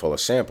album can't. full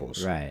of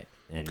samples. right.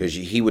 And Because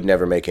he would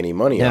never make any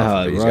money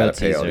off of it. He's got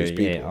to pay all these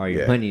people. all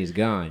your money is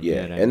gone. You Yeah,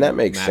 know what I and mean? that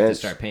makes You have to sense.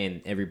 start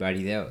paying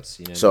everybody else.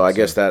 You know So what I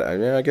guess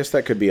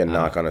that could be a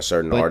knock on a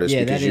certain but artist,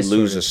 yeah, because that you is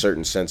lose sort a of-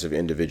 certain sense of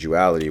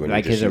individuality when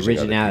like you're just his using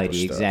other originality,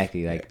 people's stuff.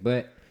 exactly. Like,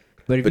 but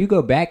if you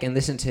go back and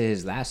listen to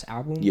his last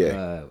album,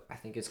 Yeah. I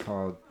think it's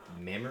called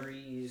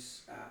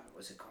Memories.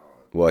 What's it called?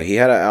 Well, he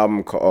had an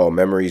album called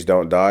Memories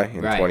Don't Die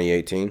in Right.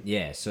 2018.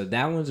 Yeah, so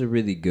that one's a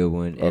really good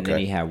one, and then Okay.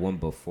 he had one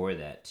before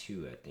that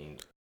too. I think.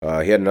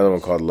 He had another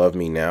one called Love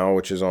Me Now,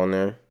 which is on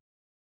there.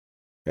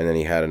 And then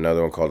he had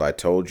another one called I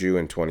Told You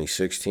in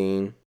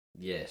 2016.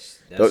 Yes.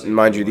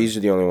 Mind you, these are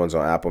the only ones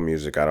on Apple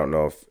Music. I don't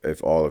know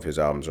if all of his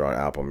albums are on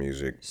Apple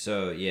Music.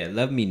 So, yeah,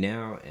 Love Me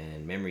Now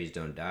and Memories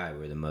Don't Die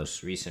were the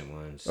most recent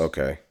ones.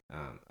 Okay.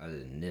 Other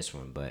than this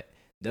one. But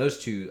those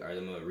two are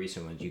the most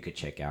recent ones you could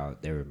check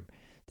out. They're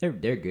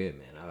good,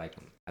 man. I like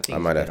them. I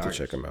might have to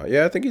check him out.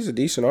 Yeah, I think he's a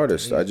decent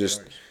artist.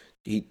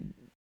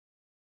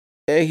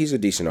 He's a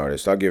decent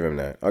artist. I'll give him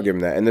that.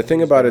 And the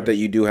thing about it that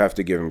you do have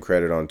to give him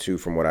credit on too,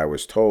 from what I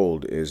was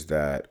told, is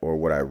that, or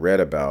what I read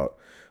about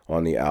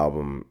on the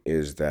album,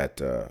 is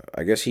that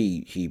I guess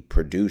he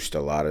produced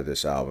a lot of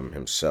this album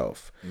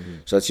himself. Mm-hmm.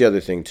 So that's the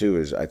other thing too,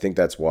 is I think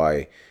that's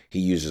why he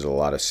uses a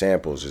lot of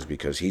samples, is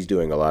because he's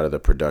doing a lot of the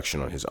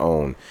production on his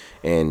own.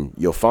 And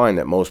you'll find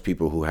that most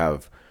people who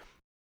have,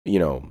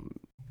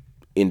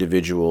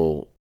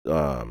 individual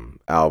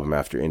album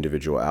after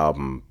individual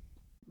album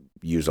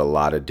use a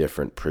lot of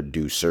different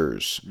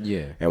producers.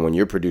 Yeah. And when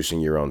you're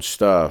producing your own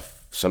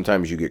stuff,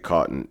 sometimes you get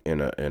caught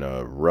in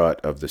a rut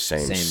of the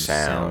same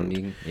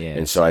sound. Yeah,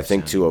 and so I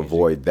think to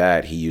avoid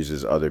that, he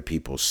uses other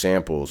people's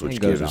samples, which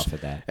goes off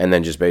of that, and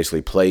then just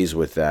basically plays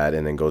with that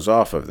and then goes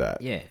off of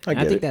that. Yeah.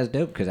 I think that's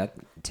dope, because it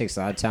takes a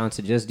lot of talent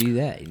to just do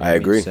that. I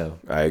agree. So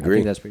I agree. I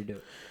think that's pretty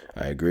dope.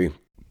 I agree.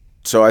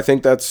 So I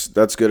think that's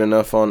good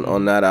enough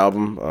on that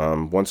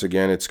album. Once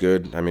again, it's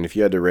good. I mean, if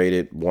you had to rate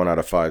it 1 out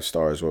of 5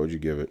 stars, what would you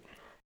give it?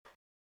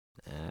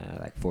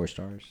 Like 4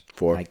 stars.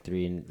 4. Like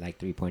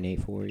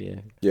 3.84.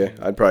 Yeah. Yeah,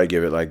 I'd probably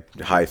give it like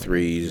high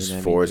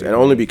 3s, 4s, and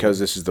only because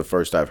this is the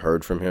first I've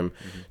heard from him.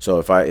 Mm-hmm. So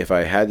if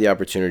I had the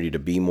opportunity to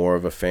be more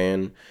of a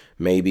fan,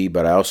 maybe.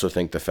 But I also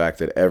think the fact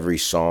that every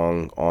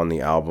song on the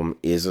album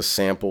is a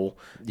sample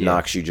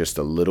knocks you just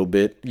a little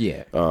bit.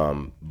 Yeah.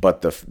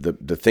 But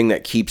the thing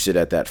that keeps it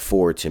at that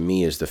 4 to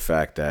me is the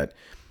fact that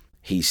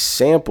he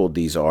sampled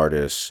these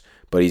artists,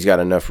 but he's got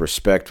enough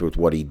respect with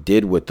what he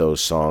did with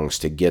those songs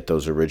to get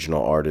those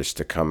original artists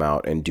to come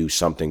out and do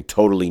something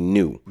totally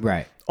new.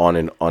 Right. On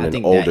an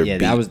older beat,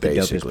 that was the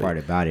basically. dopest part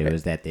about it,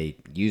 was that they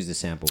used the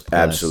sample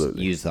plus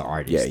use the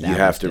artist. Yeah, you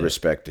have to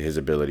respect his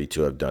ability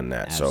to have done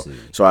that. So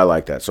I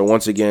like that. So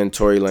once again,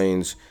 Tory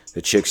Lanez,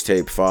 The Chicks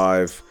Tape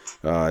 5.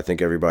 I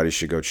think everybody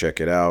should go check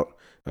it out.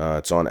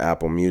 It's on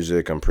Apple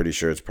Music. I'm pretty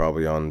sure it's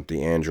probably on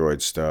the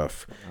Android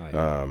stuff. Oh,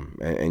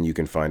 yeah. And you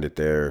can find it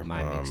there.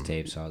 My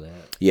mixtapes, all that.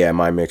 Yeah,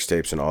 my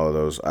mixtapes and all of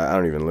those. I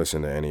don't even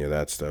listen to any of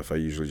that stuff. I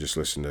usually just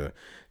listen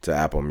to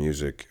Apple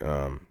Music.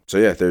 So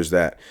yeah, there's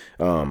that.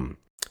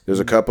 There's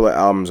a couple of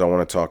albums I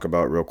want to talk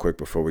about real quick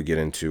before we get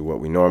into what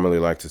we normally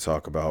like to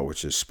talk about,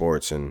 which is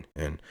sports and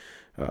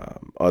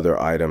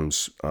other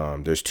items.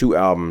 There's 2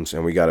 albums,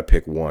 and we got to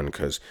pick one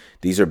because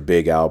these are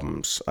big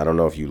albums. I don't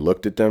know if you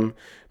looked at them,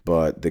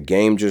 but The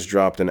Game just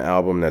dropped an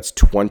album that's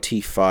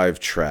 25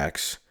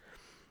 tracks,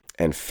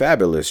 and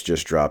Fabulous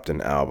just dropped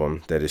an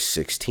album that is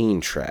 16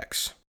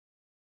 tracks.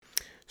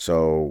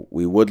 So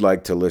we would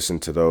like to listen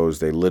to those.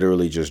 They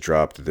literally just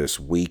dropped this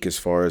week, as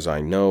far as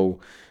I know.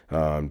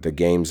 The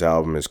Game's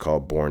album is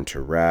called Born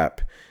to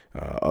Rap.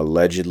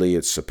 Allegedly,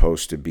 it's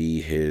supposed to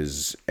be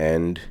his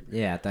end.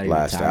 Yeah, I thought he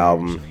last retired,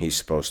 album. so. He's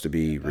supposed to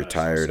be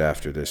retired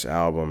after this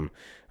album.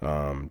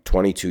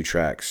 22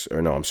 tracks,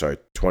 or no, I'm sorry,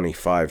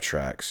 25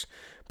 tracks.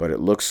 But it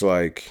looks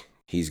like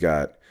he's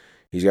got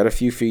a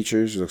few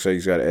features. It looks like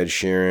he's got Ed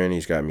Sheeran.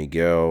 He's got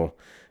Miguel.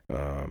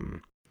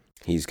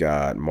 He's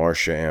got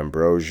Marsha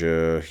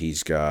Ambrosia.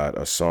 He's got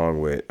a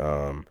song with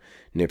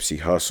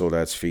Nipsey Hussle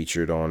that's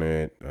featured on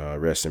it.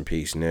 Rest in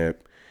peace,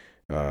 Nip.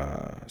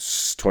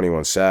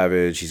 21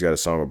 Savage. He's got a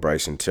song with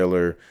Bryson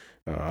Tiller.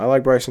 I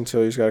like Bryson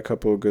Tiller. He's got a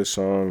couple of good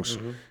songs.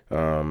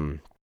 Mm-hmm.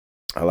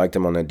 I liked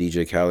him on that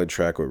DJ Khaled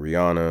track with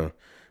Rihanna.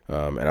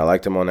 And I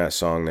liked him on that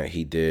song that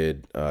he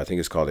did. I think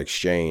it's called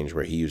Exchange,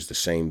 where he used the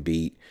same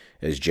beat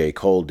as J.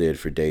 Cole did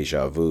for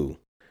Deja Vu.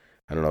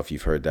 I don't know if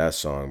you've heard that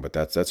song, but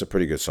that's a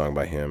pretty good song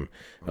by him.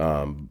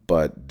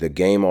 But The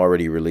Game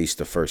already released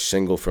the first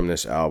single from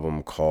this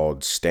album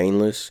called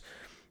Stainless,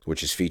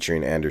 which is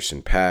featuring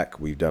Anderson .Paak.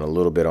 We've done a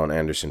little bit on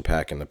Anderson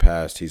 .Paak in the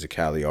past. He's a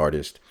Cali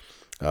artist.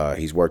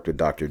 He's worked with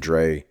Dr.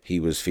 Dre. He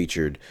was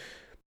featured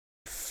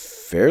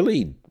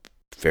fairly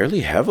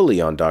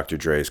heavily on Dr.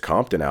 Dre's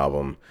Compton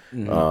album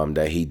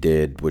that he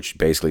did, which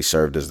basically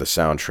served as the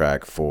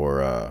soundtrack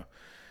for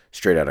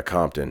Straight Outta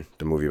Compton,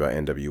 the movie by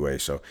NWA.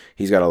 So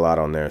he's got a lot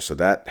on there. So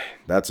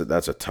that's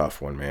a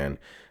tough one, man.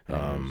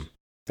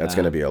 That's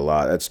going to be a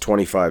lot. That's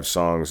 25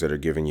 songs that are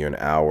giving you an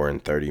hour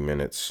and 30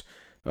 minutes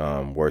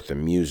worth of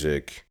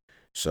music.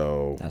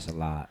 So that's a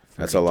lot.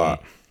 That's a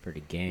lot. For the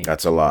game.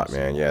 That's a lot,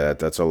 man. Yeah,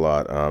 that's a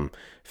lot.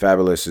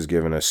 Fabulous is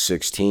giving us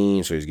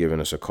 16, so he's giving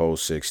us a cold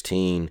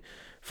 16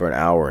 for an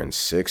hour and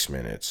 6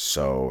 minutes.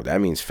 So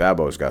that means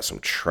Fabo's got some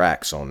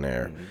tracks on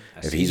there.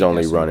 Mm-hmm. If he's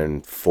only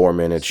running 4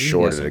 minutes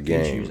short of the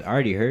game. I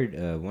already heard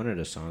one of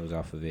the songs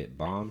off of it,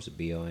 Bombs,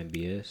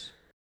 BOMBS.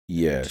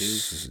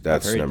 Yes,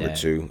 that's number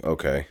 2.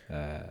 Okay.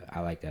 I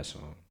like that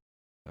song.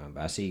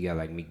 But I see you got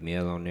like Meek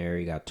Mill on there.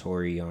 You got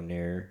Tory on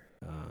there.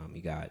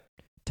 You got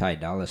Ty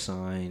Dolla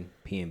 $ign,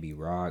 PNB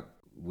Rock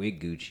with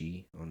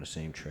Gucci on the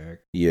same track.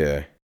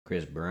 Yeah.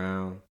 Chris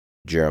Brown.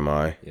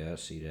 Jeremiah. Yeah, I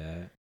see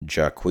that.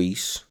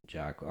 Jacquees.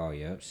 Oh,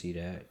 yep. See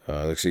that?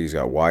 Looks like he's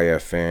got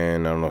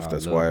YFN. I don't know if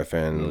that's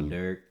YFN. Lil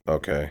Durk.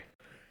 Okay.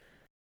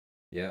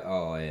 Yeah.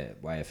 Oh, yeah.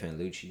 YFN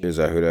Lucci. Is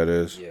that who that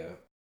is? Yeah.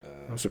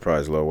 I'm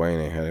surprised Lil Wayne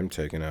ain't had him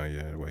taken out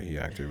yet. The way he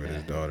acted with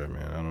his daughter,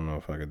 man. I don't know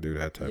if I could do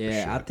that type of shit.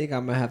 Yeah, I think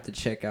I'm gonna have to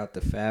check out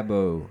the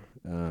Fabo.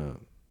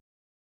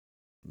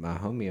 My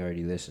homie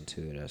already listened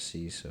to it, I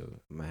see, so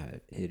I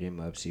might hit him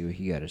up, see what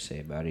he got to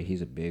say about it.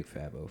 He's a big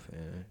Fabo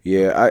fan.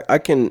 Yeah, I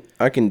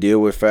can deal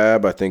with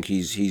Fab. I think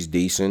he's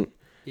decent.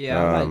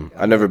 Yeah,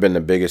 I've never been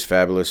the biggest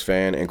Fabulous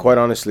fan, and quite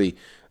honestly,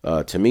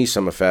 to me,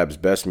 some of Fab's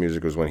best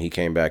music was when he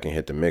came back and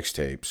hit the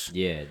mixtapes.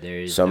 Yeah,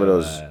 there's some of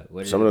those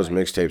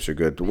mixtapes are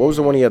good. What was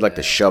the one he had, like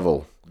the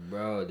shovel?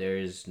 Bro,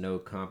 there's no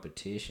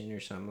competition or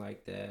something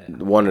like that.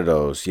 One of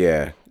those,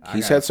 yeah.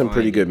 He's had some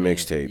pretty good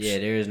mixtapes. Yeah,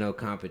 there is no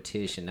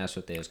competition. That's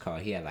what they was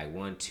called. He had like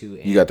 1, 2,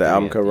 and you got the 3,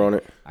 album cover on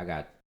it? I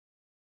got.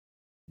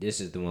 This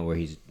is the one where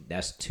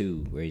that's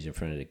 2, where he's in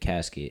front of the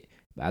casket.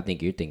 But I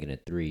think you're thinking of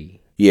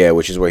 3. Yeah,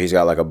 which is where he's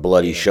got like a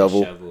bloody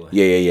shovel.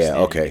 Yeah.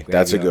 Okay,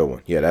 that's a good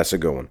one. Yeah, that's a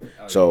good one.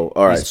 So,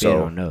 all right,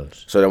 so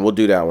then we'll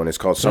do that one. It's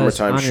called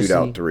Summertime honestly,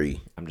 Shootout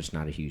 3. I'm just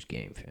not a huge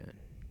Game fan.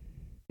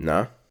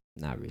 Nah?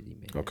 Not really,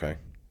 man. Okay.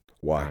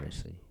 Why?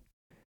 Honestly.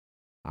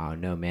 I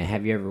don't know, man.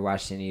 Have you ever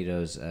watched any of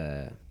those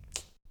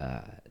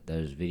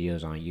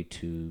videos on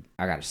YouTube?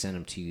 I gotta send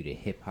them to you. The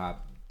Hip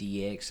Hop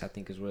DX, I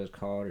think is what it's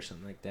called, or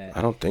something like that.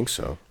 I don't think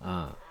so.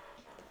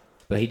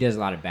 But he does a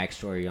lot of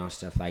backstory on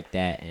stuff like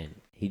that, and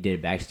he did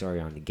a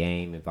backstory on the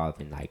game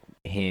involving like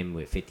him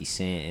with 50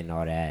 Cent and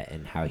all that,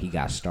 and how he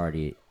got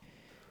started.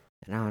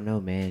 And I don't know,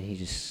 man.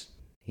 He's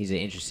an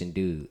interesting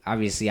dude.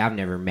 Obviously, I've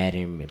never met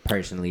him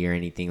personally or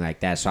anything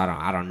like that, so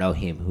I don't know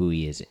him who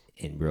he is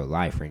in real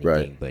life or anything.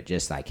 Right. But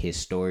just like his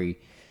story,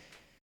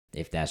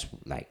 if that's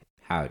like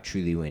how it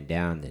truly went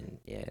down, then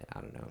yeah, I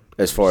don't know.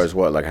 As far as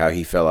what, like how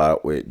he fell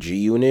out with G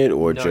Unit,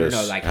 or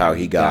just like how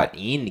he got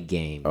in the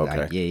game. Okay.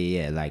 Like,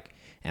 yeah. Like,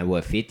 and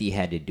what 50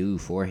 had to do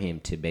for him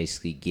to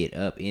basically get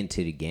up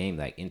into the game,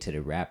 like into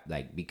the rap,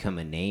 like become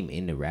a name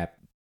in the rap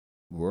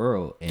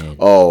world. And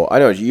I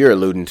know you're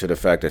alluding to the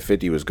fact that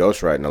 50 was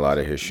ghostwriting a lot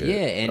of his shit. Yeah,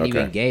 and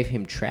even gave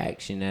him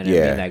tracks, you know what I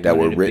mean? Like that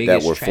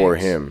were for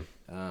him.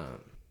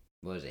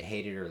 Was it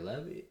Hate It or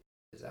Love It?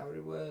 Is that what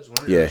it was? One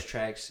of those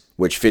tracks.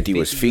 Which 50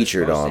 was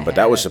featured on, but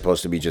that was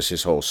supposed to be just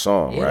his whole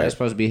song, right? Yeah, was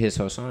supposed to be his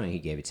whole song, and he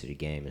gave it to the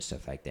game and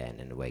stuff like that. And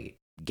then the way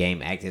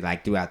game acted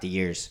like throughout the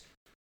years.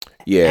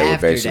 Yeah,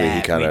 after basically that,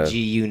 he kind of G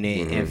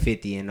Unit and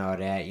 50 and all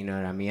that, you know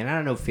what I mean? And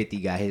I know 50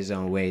 got his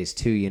own ways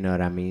too, you know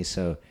what I mean?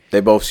 So they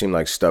both seem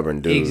like stubborn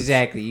dudes.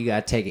 Exactly. You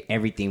gotta take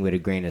everything with a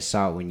grain of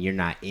salt when you're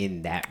not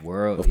in that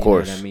world. Of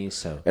course. You know what I mean?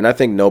 So, and I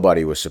think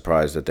nobody was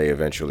surprised that they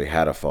eventually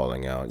had a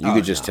falling out. You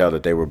could just tell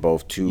that they were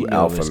both two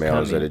alpha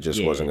males that it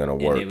just wasn't gonna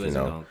work. It wasn't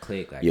gonna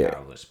click like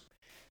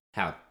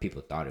how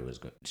people thought it was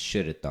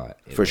should have thought.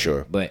 For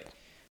sure. But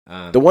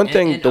the one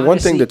thing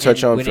to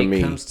touch on for me, when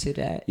it comes to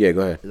that, yeah,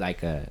 go ahead.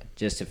 Like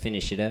just to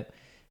finish it up,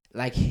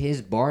 like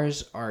his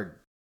bars are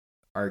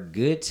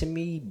good to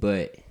me,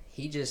 but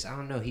he just, I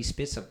don't know, he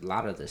spits a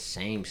lot of the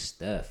same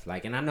stuff.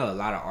 Like, and I know a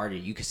lot of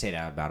artists, you could say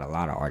that about a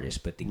lot of artists,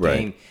 but the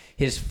game,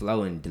 his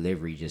flow and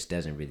delivery just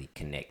doesn't really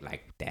connect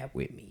like that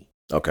with me.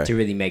 Okay. To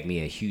really make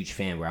me a huge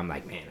fan where I'm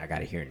like, man, I got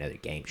to hear another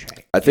Game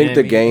track. I think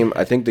the game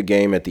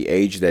at the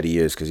age that he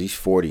is, because he's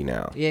 40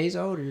 now. Yeah, he's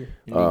older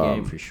in the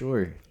game for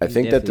sure. I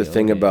think that the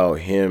thing about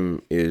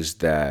him is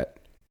that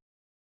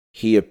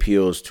he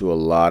appeals to a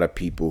lot of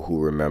people who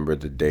remember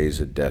the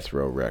days of Death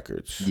Row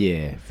Records.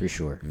 Yeah, for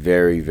sure.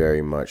 Very,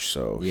 very much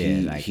so.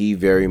 Yeah, he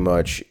very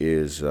much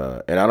is,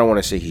 and I don't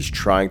want to say he's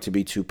trying to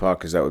be Tupac,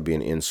 because that would be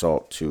an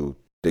insult to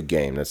the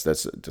game.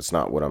 That's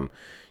not what I'm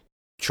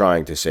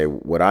trying to say.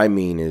 What I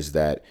mean is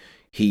that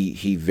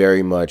he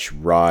very much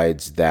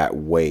rides that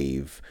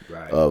wave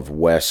of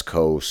West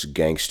Coast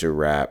gangster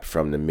rap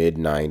from the mid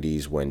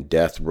 90s when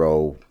Death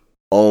Row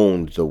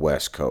owned the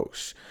West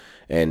Coast.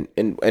 And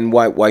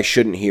why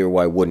shouldn't he, or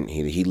why wouldn't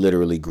he? He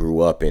literally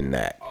grew up in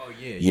that. Oh,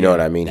 yeah. You know what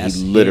I mean? He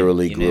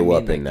literally grew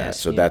up in like that.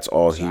 So that's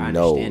all he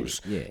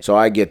knows. Yeah. So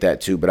I get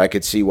that too, but I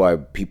could see why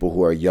people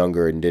who are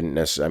younger and didn't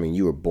necessarily, I mean,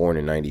 you were born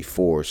in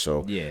 94,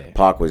 so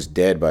Pac was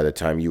dead by the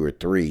time you were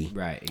 3.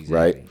 Right, exactly.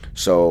 Right?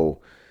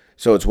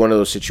 So it's one of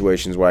those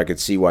situations where I could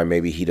see why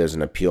maybe he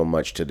doesn't appeal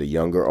much to the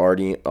younger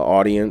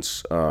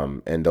audience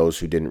and those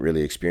who didn't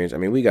really experience. I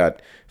mean, we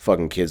got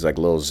fucking kids like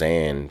Lil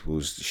Xan,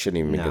 who shouldn't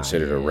even be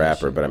considered a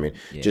rapper, but I mean,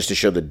 just to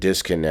show the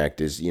disconnect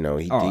is, you know,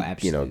 he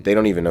you know, they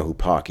don't even know who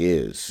Pac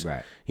is.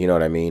 Right. You know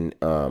what I mean?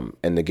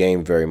 And the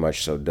game very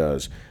much so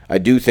does. I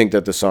do think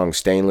that the song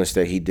Stainless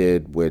that he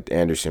did with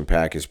Anderson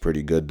 .Paak is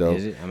pretty good, though.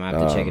 Is it? I'm going to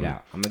have to check it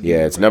out.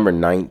 It's number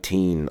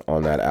 19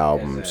 on that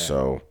album,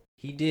 so.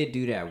 He did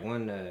do that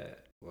one...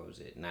 what was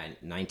it?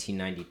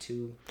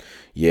 1992.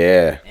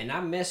 Yeah. And I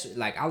messed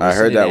like I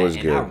heard that was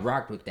and good. I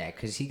rocked with that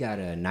because he got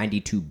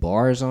 92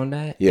 bars on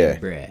that. Yeah,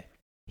 and, bruh,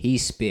 he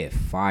spit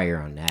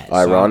fire on that.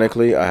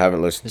 Ironically, I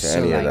haven't listened to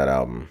any of that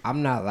album.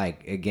 I'm not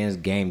like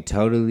against Game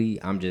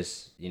totally. I'm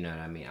just, you know what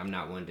I mean. I'm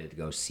not one to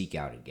go seek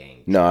out a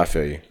Game. No, I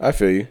feel you.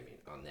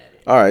 On that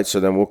All right, so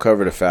then we'll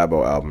cover the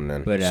Fabo album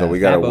then. But so we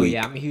got Fabo, a week.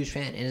 Yeah, I'm a huge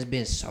fan, and it's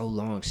been so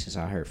long since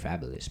I heard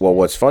Fabulous. Well,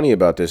 what's funny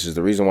about this is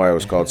the reason why it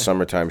was called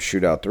Summertime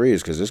Shootout 3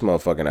 is because this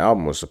motherfucking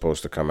album was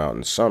supposed to come out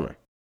in summer.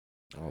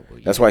 Oh, well,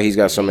 That's why he's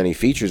got so many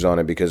features on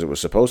it, because it was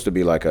supposed to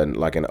be like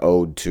an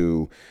ode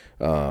to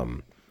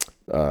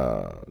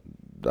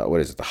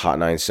what is it, the Hot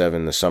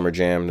 97, the Summer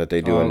Jam that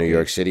they do in New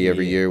York City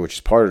every year, which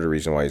is part of the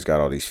reason why he's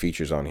got all these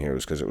features on here,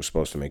 was because it was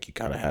supposed to make you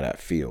kind of have that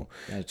feel.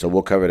 So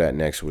we'll cover that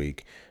next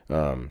week.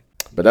 But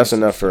that's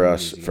enough for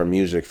us for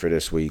music for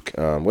this week.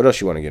 What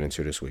else you want to get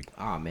into this week?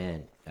 Oh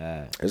man,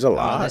 there's a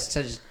lot.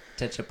 Let's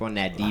touch up on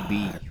that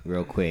DB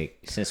real quick,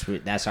 since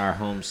that's our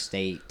home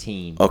state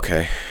team.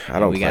 Okay, I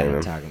don't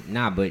claim them.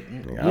 Nah, but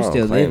we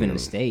still live in the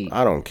state.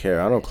 I don't care.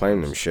 I don't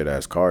claim them shit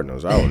as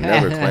Cardinals. I will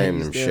never claim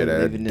them shit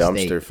as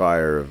dumpster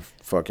fire of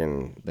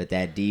fucking. But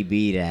that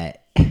DB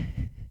that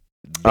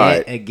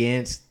bet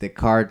against the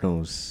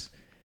Cardinals.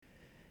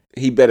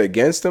 He bet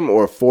against them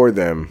or for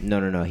them?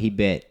 No. He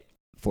bet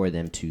for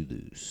them to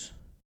lose.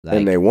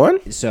 And they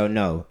won? So,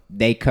 no.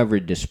 They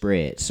covered the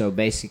spread. So,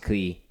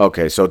 basically...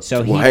 Okay, so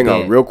hang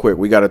on real quick.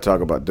 We got to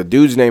talk about... The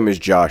dude's name is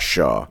Josh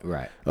Shaw.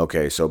 Right.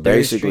 Okay, so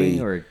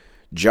basically...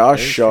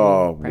 Josh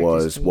Shaw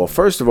was... Well,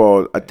 first of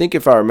all, I think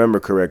if I remember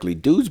correctly,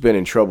 dude's been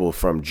in trouble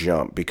from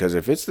jump. Because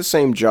if it's the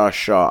same Josh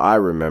Shaw I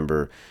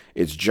remember,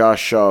 it's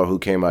Josh Shaw who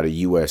came out of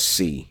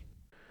USC.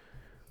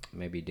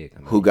 Maybe he did.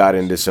 Who got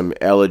into some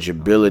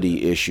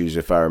eligibility issues,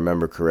 if I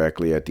remember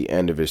correctly, at the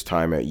end of his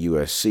time at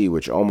USC,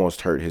 which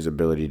almost hurt his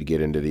ability to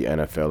get into the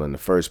NFL in the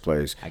first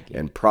place,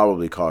 and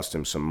probably cost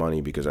him some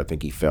money because I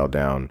think he fell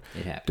down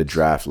the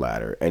draft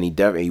ladder. And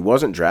he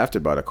wasn't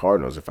drafted by the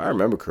Cardinals, if I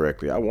remember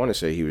correctly. I want to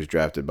say he was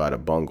drafted by the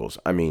Bungles.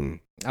 I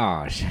mean, the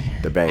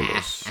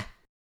Bengals.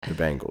 The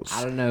Bengals.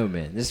 I don't know,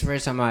 man. This is the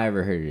first time I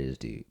ever heard of this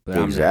dude. But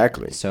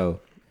exactly. So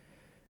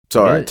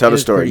all right, tell the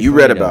story. You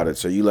read about it,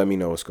 so you let me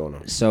know what's going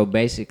on. So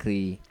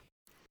basically,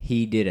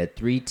 he did a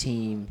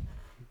 3-team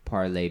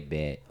parlay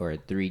bet, or a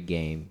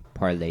 3-game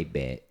parlay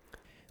bet.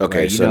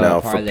 Okay, so now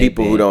for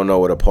people who don't know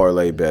what a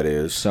parlay bet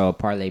is. So a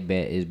parlay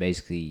bet is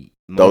basically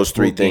those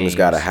 3 things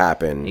got to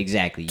happen.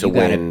 Exactly. To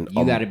win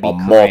a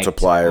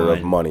multiplier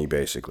of money,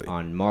 basically.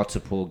 On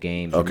multiple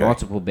games, or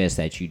multiple bets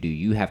that you do.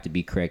 You have to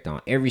be correct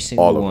on every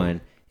single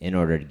one in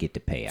order to get the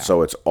payout.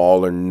 So it's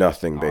all or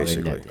nothing,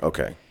 basically.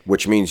 Okay.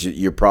 Which means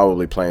you're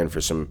probably playing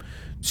for some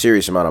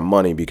serious amount of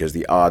money, because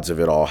the odds of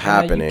it all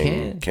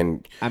happening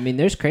can... I mean,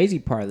 there's crazy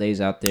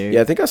parlays out there.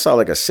 Yeah, I think I saw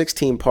like a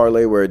 16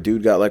 parlay where a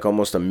dude got like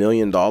almost $1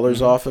 million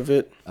off of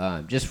it.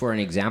 Just for an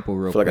example,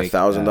 real quick. For like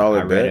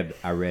 $1,000 bet.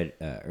 I read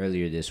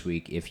earlier this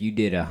week, if you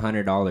did a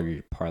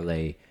 $100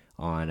 parlay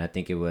on, I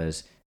think it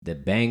was the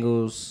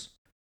Bengals,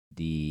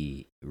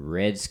 the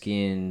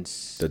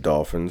Redskins, the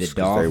Dolphins,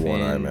 because they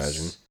won, I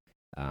imagine.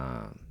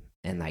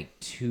 And like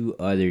 2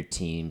 other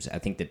teams. I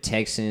think the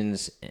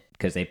Texans,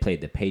 because they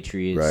played the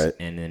Patriots, right.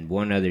 And then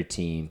one other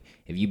team.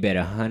 If you bet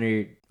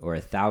 $100 or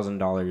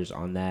 $1,000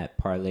 on that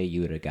parlay,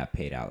 you would have got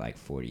paid out like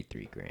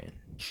 $43,000.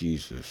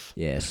 Jesus.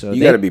 Yeah, so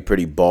you got to be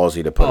pretty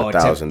ballsy to put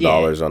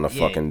 $1,000 on the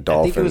fucking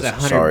Dolphins. I think it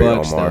was $100. Sorry,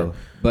 Omar. Though.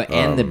 But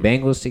and the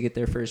Bengals to get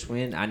their first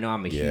win. I know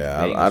I'm a huge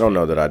Bengals I don't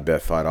know that I'd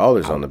bet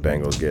 $5 on the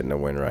Bengals getting a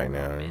win right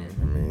now. Man.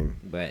 I mean,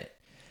 but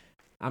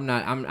I'm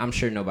not. I'm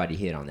sure nobody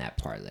hit on that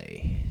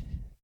parlay.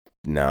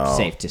 No.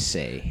 Safe to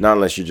say. Not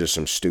unless you're just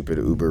some stupid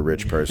uber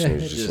rich person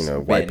who's just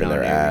wiping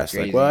their ass.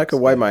 Like, well, I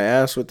could wipe my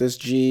ass with this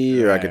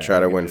G, or I could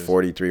try to win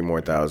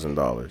 $43,000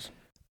 more.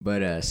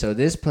 But so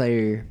this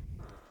player,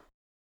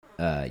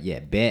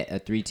 bet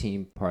a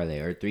 3-team parlay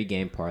or a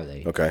 3-game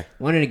parlay. Okay.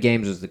 One of the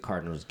games was the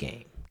Cardinals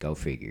game. Go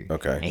figure.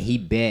 Okay. And he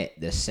bet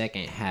the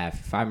second half,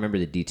 if I remember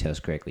the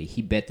details correctly,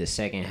 he bet the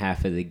second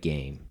half of the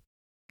game.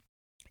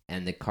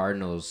 And the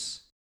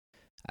Cardinals,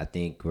 I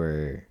think,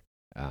 were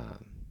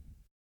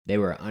they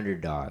were an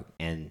underdog,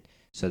 and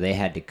so they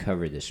had to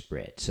cover the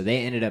spread. So they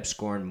ended up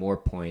scoring more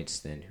points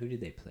than... Who did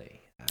they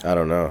play? I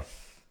don't know.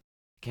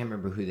 Can't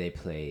remember who they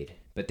played.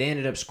 But they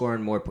ended up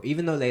scoring more...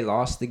 Even though they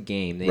lost the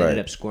game, they ended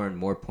up scoring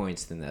more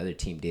points than the other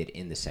team did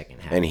in the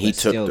second half. And he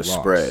took the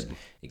spread.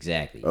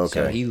 Exactly. Okay.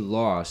 So he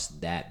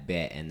lost that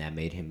bet, and that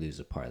made him lose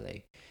a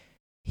parlay.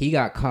 He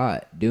got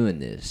caught doing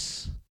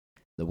this.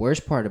 The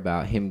worst part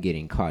about him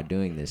getting caught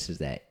doing this is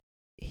that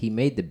he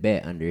made the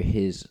bet under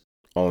his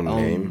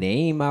own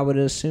name, I would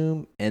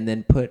assume, and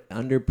then put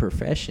under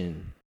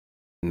profession.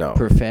 No.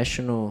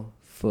 Professional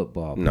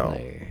football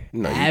player.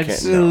 No,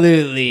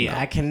 absolutely.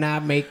 I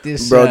cannot make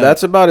this Bro, up.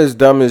 That's about as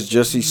dumb as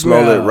Jussie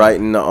Smollett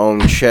writing the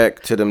own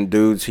check to them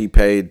dudes he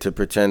paid to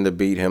pretend to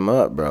beat him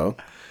up, bro.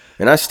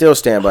 And I still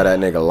stand by that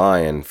nigga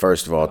lying.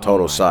 First of all,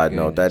 total side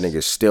note, that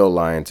nigga's still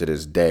lying to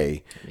this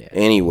day. Yeah.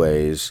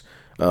 Anyways,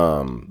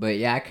 but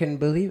yeah, I couldn't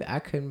believe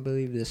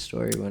this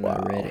story when I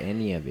read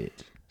any of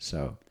it.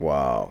 So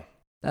wow.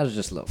 That was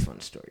just a little fun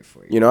story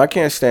for you. You know, I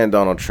can't stand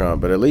Donald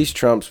Trump, but at least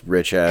Trump's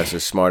rich ass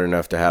is smart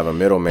enough to have a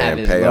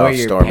middleman pay off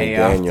Stormy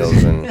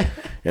Daniels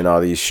and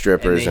all these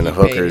strippers and the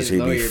hookers he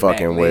be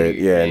fucking with.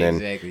 Yeah, and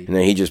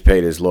then he just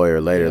paid his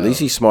lawyer later. At least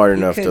he's smart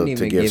enough to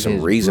give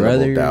some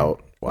reasonable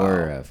doubt. Wow.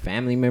 Or a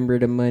family member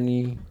the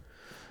money.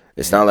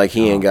 It's not like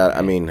he ain't got.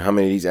 I mean, how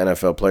many of these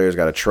NFL players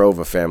got a trove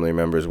of family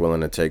members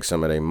willing to take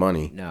some of their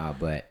money? No,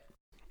 but.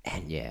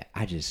 And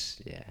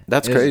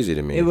That's crazy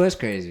to me. It was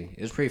crazy.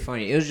 It was pretty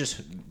funny. It was just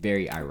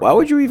very ironic. Why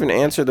would you even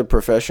answer the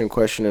profession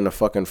question in the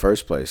fucking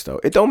first place, though?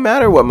 It don't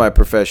matter what my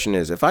profession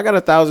is. If I got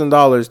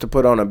 $1,000 to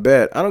put on a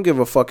bet, I don't give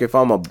a fuck if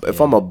I'm a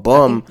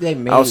bum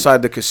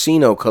outside the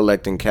casino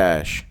collecting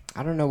cash.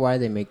 I don't know why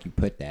they make you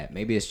put that.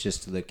 Maybe it's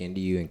just to look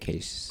into you in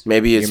case.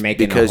 Maybe it's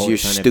because you're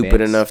stupid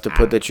enough to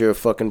put that you're a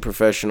fucking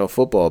professional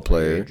football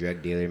player. You're a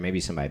drug dealer. Maybe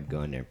somebody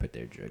go in there and put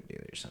their drug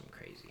dealer or something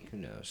crazy. Who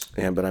knows?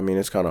 Yeah, but I mean,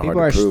 it's kind of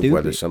hard to prove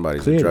whether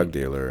somebody's a drug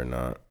dealer or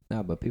not.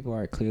 No, but people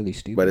are clearly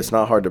stupid. But it's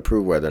not hard to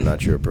prove whether or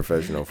not you're a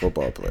professional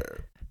football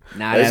player.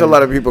 There's a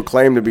lot of people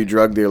claim to be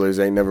drug dealers,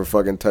 ain't never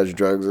fucking touched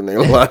drugs in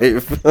their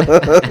life.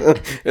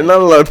 There's not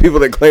a lot of people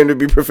that claim to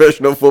be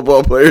professional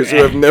football players who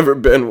have never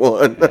been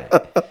one.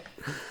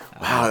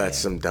 Wow, that's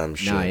some dumb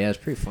shit. No, yeah, it's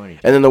pretty funny.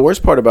 And then the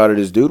worst part about it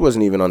is dude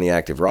wasn't even on the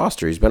active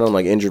roster. He's been on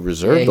like injured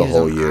reserve the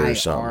whole year or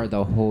something.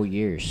 The whole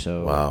year,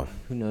 so wow.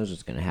 Who knows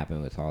what's going to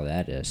happen with all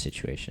that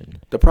situation.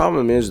 The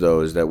problem is,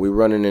 though, is that we're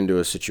running into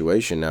a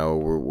situation now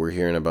where we're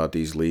hearing about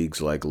these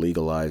leagues like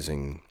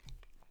legalizing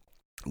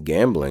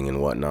gambling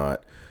and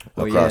whatnot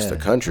across the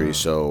country.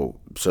 So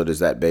does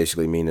that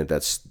basically mean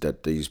that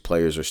these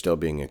players are still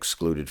being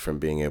excluded from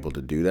being able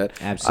to do that?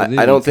 Absolutely.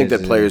 I don't think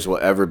that players will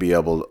ever be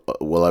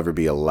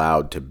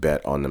allowed to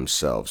bet on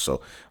themselves.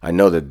 So I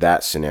know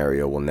that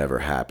scenario will never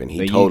happen.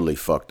 He totally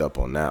fucked up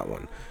on that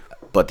one.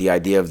 But the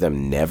idea of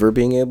them never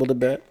being able to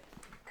bet?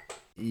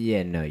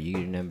 Yeah, no,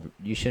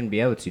 you shouldn't be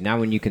able to. Not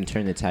when you can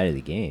turn the tide of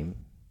the game.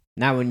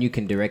 Not when you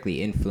can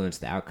directly influence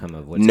the outcome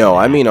of what's No,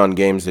 I mean on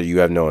games that you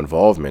have no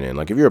involvement in.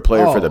 Like if you're a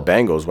player for the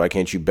Bengals, why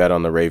can't you bet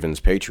on the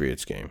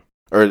Ravens-Patriots game?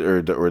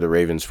 Or the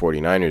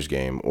Ravens-49ers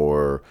game?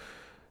 Or,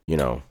 you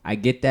know. I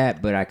get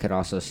that, but I could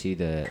also see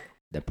the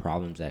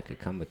problems that could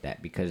come with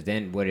that. Because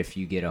then what if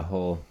you get a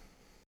whole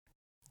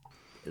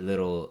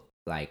little,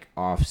 like,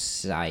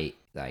 off-site,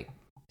 like,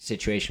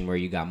 situation where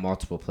you got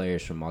multiple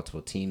players from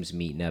multiple teams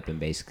meeting up and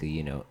basically,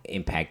 you know,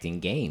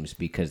 impacting games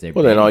because they're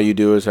then all you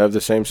do is have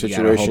the same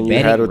situation you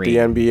had with the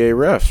NBA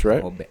refs,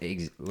 right?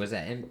 Was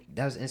it an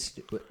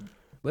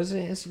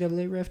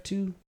NCAA ref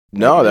too?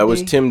 No, that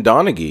was Tim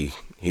Donaghy.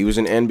 He was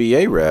an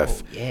NBA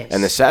ref. Oh, yes.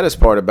 And the saddest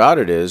part about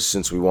it is,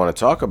 since we want to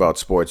talk about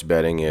sports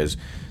betting, is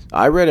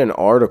I read an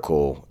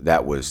article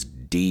that was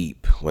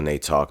deep when they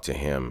talked to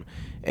him,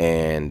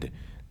 and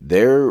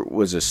there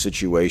was a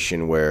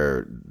situation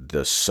where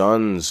the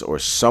Suns or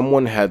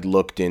someone had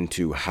looked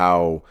into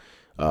how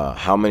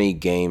many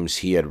games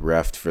he had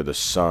reffed for the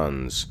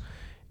Suns,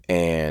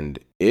 and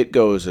it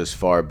goes as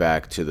far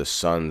back to the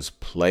Suns'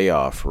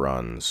 playoff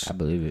runs. I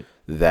believe it.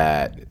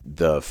 That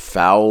the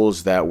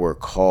fouls that were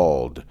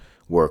called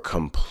were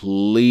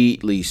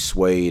completely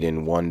swayed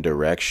in one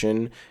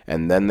direction,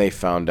 and then they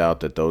found out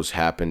that those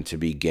happened to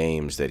be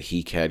games that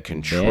he had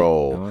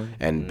control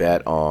and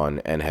bet on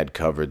and had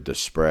covered the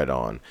spread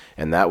on.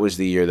 And that was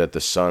the year that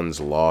the Suns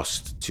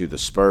lost to the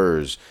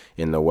Spurs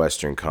in the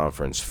Western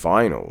Conference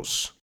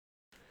Finals.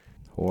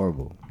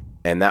 Horrible.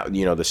 And that,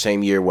 you know, the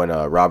same year when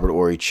Robert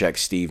Horry checked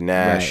Steve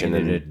Nash, and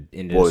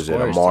then what was it,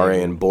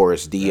 Amare and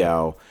Boris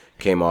Diaw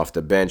came off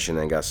the bench and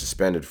then got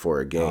suspended for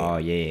a game. Oh,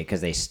 yeah,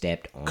 because they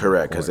stepped on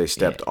Correct, because they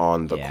stepped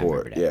on the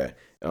court. Yeah.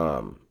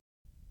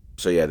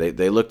 So, yeah,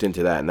 they looked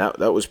into that, and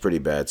that was pretty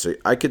bad. So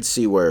I could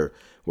see where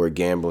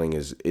gambling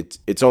is –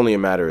 it's only a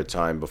matter of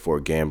time before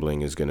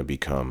gambling is going to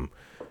become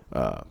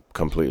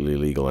completely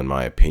legal, in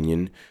my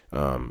opinion.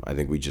 I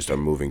think we just are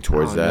moving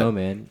towards that. I don't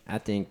know, man. I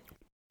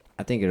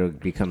think it'll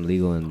become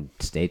legal in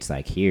states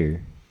like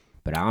here,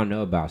 but I don't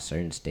know about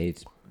certain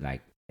states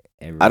like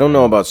I don't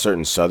know about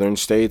certain southern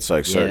states,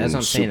 like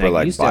certain super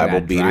like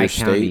Bible beater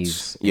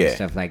states,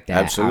 stuff like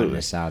that. Absolutely, out in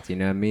the South, you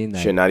know what I mean?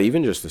 Like, shit, not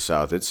even just the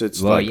South. It's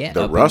like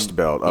the Rust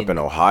Belt up in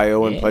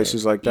Ohio and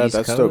places like that.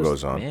 That still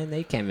goes on. Man,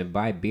 they can't even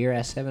buy beer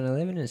at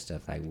 7-Eleven and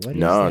stuff. Like what?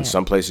 No, in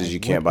some places you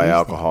can't buy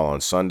alcohol on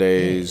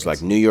Sundays.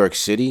 Like New York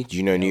City. Do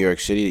you know New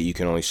York City that you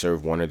can only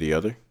serve one or the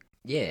other?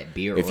 Yeah,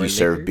 beer. If you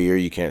serve beer,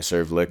 you can't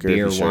serve liquor.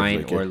 Beer,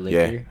 wine, or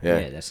liquor.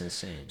 Yeah, that's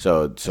insane.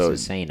 So that's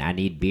insane. I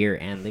need beer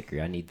and liquor.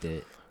 I need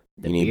the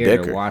you need beer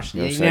Bicker. To wash.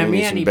 You know what I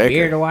mean? I need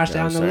beer to wash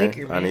down the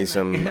liquor. Man. I need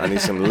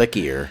some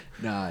liquor.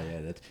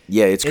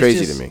 Yeah, it's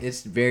crazy to me.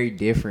 It's very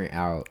different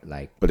out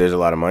like. But there's a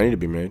lot of money to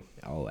be made.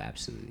 Oh,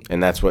 absolutely.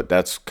 And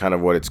that's kind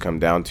of what it's come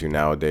down to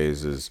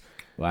nowadays is.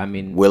 Well, I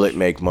mean, will it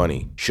make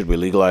money? Should we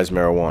legalize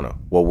marijuana?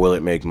 Well, will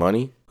it make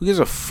money? Who gives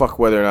a fuck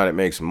whether or not it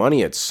makes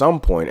money at some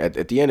point?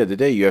 At the end of the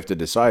day, you have to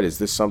decide, is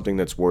this something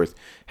that's worth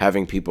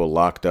having people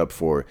locked up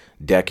for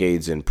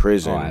decades in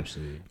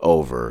prison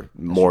over?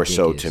 More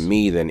so to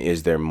me than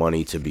is there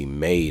money to be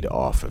made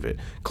off of it?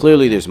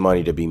 Clearly, there's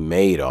money to be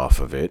made off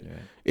of it. Yeah.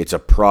 It's a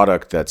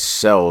product that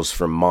sells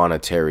for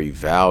monetary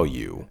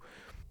value.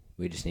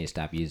 We just need to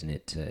stop using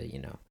it to, you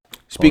know.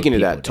 Speaking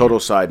of that, total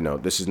side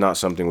note, this is not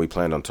something we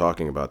planned on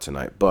talking about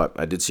tonight, but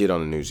I did see it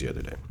on the news the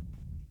other day.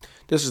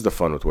 This is the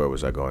fun with where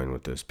was I going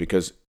with this,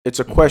 because it's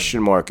a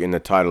question mark in the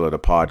title of the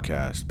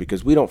podcast,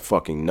 because we don't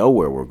fucking know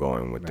where we're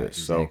going with this.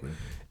 Exactly. So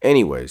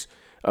Anyways,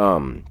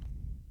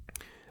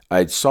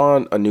 I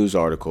saw a news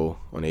article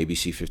on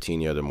ABC 15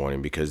 the other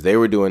morning because they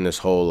were doing this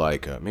whole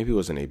maybe it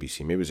wasn't ABC,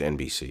 maybe it was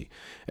NBC,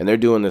 and they're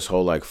doing this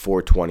whole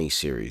 420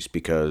 series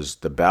because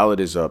the ballot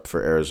is up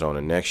for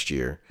Arizona next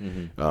year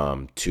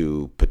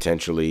to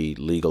potentially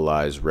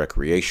legalize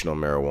recreational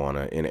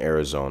marijuana in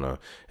Arizona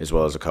as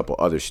well as a couple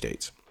other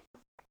states.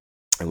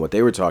 And what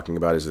they were talking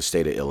about is the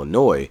state of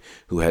Illinois,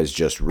 who has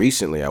just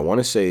recently, I want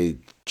to say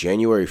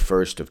January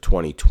 1st of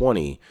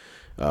 2020,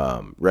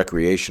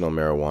 recreational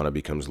marijuana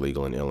becomes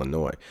legal in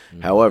Illinois.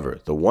 However,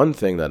 the one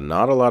thing that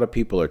not a lot of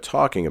people are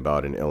talking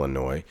about in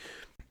Illinois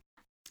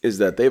is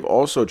that they've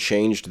also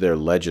changed their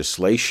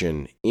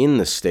legislation in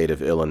the state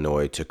of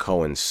Illinois to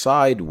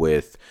coincide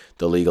with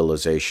the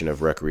legalization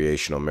of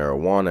recreational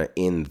marijuana,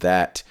 in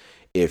that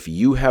if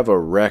you have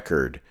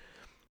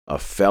a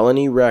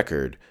felony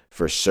record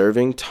for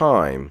serving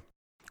time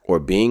or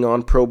being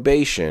on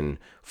probation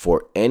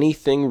for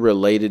anything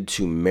related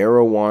to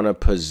marijuana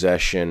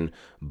possession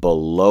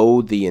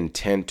below the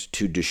intent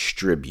to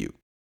distribute.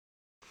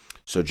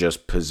 So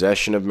just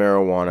possession of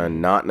marijuana,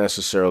 not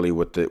necessarily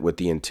with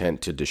the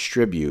intent to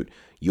distribute,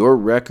 your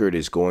record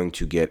is going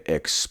to get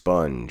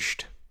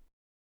expunged.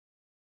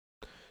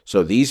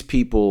 So these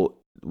people,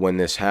 when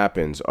this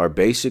happens, are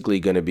basically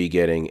going to be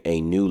getting a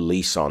new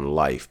lease on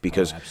life.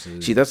 Because,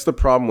 see, that's the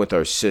problem with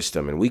our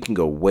system, and we can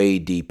go way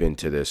deep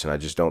into this, and I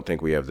just don't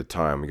think we have the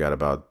time. We got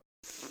about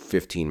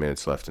 15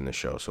 minutes left in the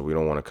show, so we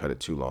don't want to cut it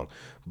too long.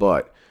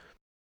 But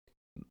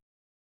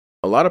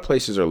a lot of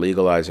places are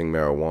legalizing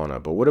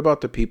marijuana, but what about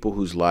the people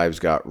whose lives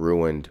got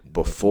ruined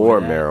before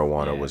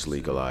marijuana was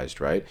legalized,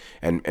 right?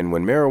 And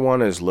when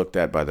marijuana is looked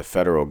at by the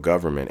federal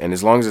government, and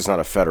as long as it's not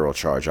a federal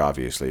charge,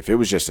 obviously, if it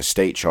was just a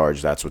state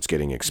charge, that's what's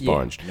getting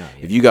expunged.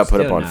 If you got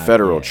put up on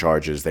federal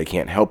charges, they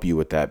can't help you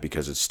with that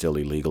because it's still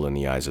illegal in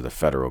the eyes of the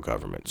federal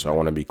government. So I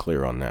want to be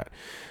clear on that.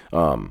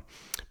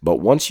 But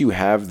once you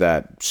have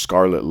that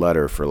scarlet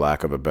letter, for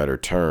lack of a better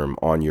term,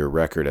 on your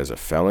record as a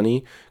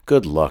felony,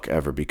 good luck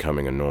ever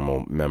becoming a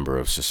normal member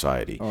of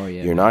society.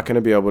 You're not going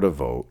to be able to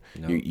vote.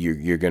 No.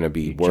 You're going to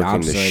be working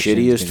the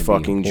shittiest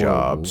fucking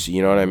jobs.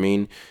 You know what I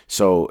mean?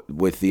 So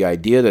with the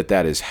idea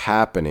that is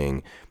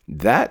happening,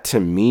 that to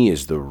me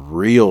is the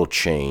real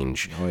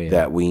change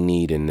that we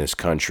need in this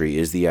country,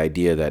 is the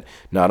idea that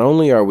not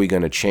only are we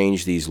going to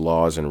change these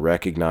laws and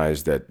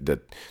recognize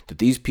that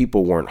these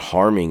people weren't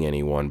harming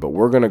anyone, but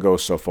we're going to go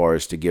so far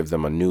as to give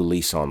them a new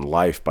lease on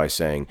life by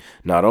saying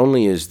not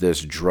only is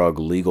this drug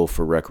legal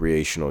for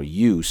recreational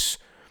use,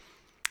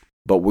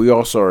 but we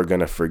also are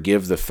going to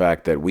forgive the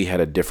fact that we had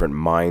a different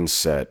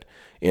mindset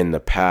in the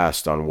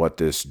past on what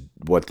this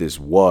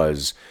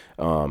was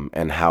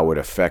and how it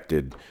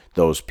affected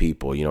those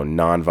people,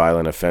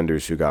 nonviolent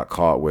offenders who got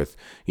caught with,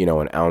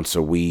 an ounce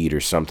of weed or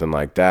something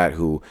like that,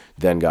 who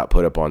then got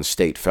put up on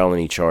state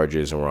felony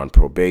charges and were on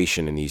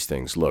probation and these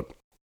things. Look,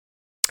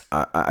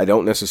 I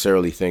don't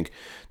necessarily think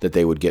that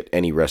they would get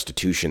any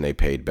restitution they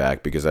paid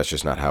back, because that's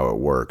just not how it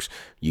works.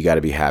 You got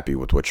to be happy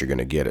with what you're going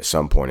to get at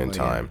some point in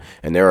time.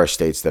 And there are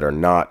states that are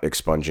not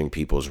expunging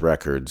people's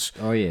records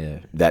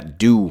that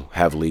do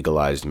have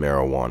legalized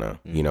marijuana,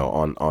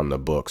 on the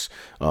books.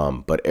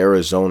 But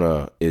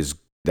Arizona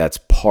that's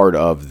part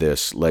of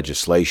this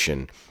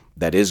legislation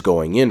that is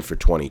going in for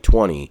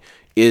 2020,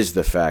 is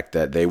the fact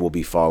that they will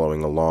be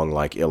following along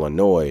like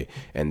Illinois,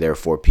 and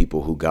therefore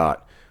people who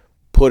got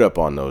put up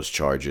on those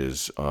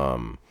charges,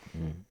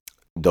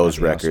 those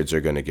records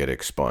are going to get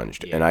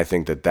expunged. And I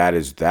think that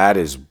is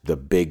the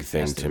big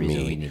thing to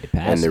me,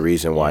 and the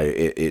reason why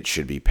it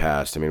should be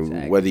passed. I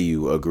mean, whether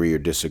you agree or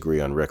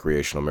disagree on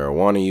recreational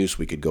marijuana use,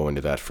 we could go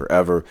into that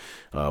forever.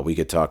 We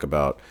could talk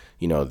about,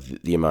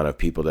 the amount of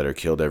people that are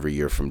killed every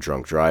year from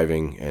drunk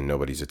driving, and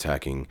nobody's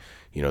attacking,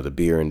 the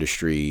beer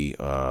industry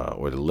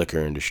or the liquor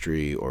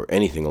industry or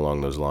anything along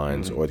those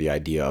lines, or the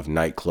idea of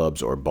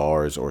nightclubs or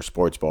bars or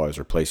sports bars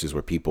or places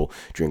where people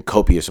drink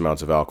copious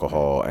amounts of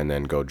alcohol and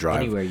then go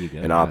drive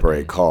and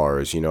operate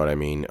cars. You know what I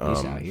mean?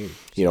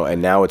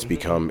 And now it's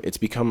become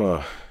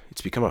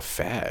a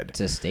fad.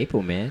 It's a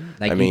staple, man.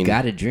 You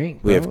gotta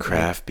drink, bro. We have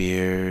craft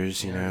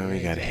beers, we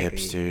got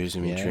hipsters,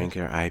 and we drink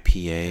our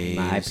IPAs.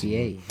 My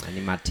IPA. I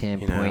need my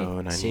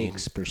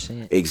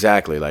 10.6%.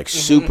 Exactly,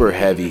 super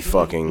heavy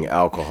fucking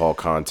alcohol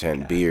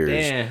content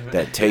beers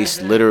that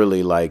taste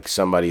literally like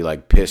somebody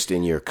pissed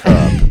in your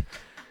cup.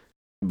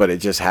 But it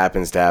just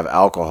happens to have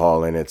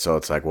alcohol in it, so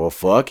it's like, well,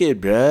 fuck it,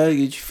 bro. Get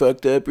you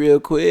fucked up real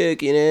quick,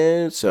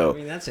 So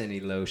that's any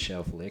low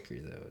shelf liquor,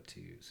 though,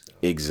 too. So.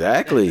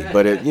 Exactly,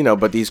 but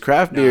but these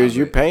craft beers,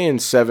 you're paying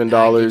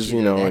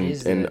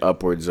 $7, and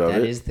upwards of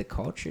it. That is the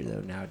culture, though,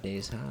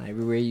 nowadays, huh?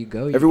 Everywhere you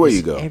go. Everywhere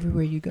you go.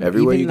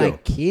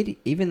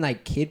 Even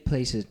kid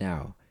places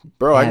now.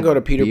 Bro, I can go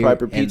to Peter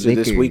Piper Pizza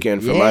this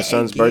weekend for my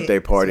son's birthday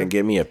party and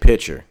get me a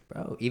pitcher.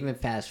 Bro, even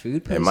fast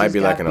food places. It might be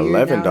like an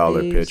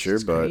 $11 pitcher,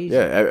 but you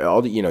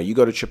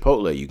go to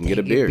Chipotle, you can get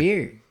a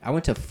beer. I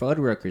went to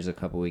Fuddruckers a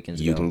couple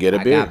weekends ago. You can get a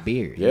beer. I got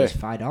beer. It was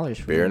 $5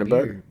 for beer and a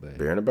burger.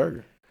 Beer and a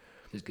burger.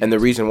 And the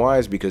reason why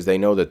is because they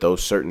know that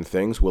those certain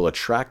things will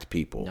attract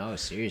people. No,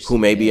 seriously. Who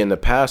maybe in the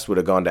past would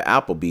have gone to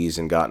Applebee's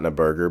and gotten a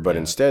burger, but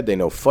instead they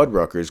know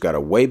Fuddruckers got a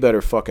way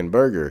better fucking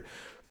burger.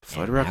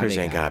 Fuddruckers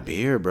ain't got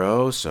beer,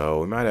 bro,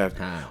 so we might have...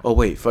 Oh,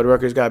 wait,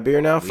 Fuddruckers got beer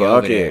now?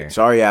 Fuck it.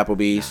 Sorry,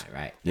 Applebee's.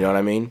 Right. You know what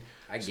I mean?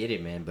 I get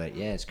it, man, but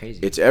yeah, it's crazy.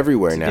 It's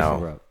everywhere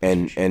now,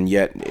 and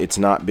yet it's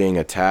not being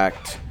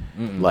attacked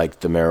like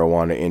the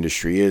marijuana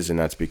industry is, and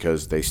that's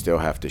because they still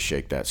have to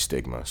shake that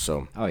stigma.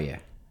 So... Oh, yeah.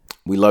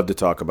 We love to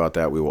talk about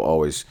that. We will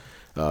always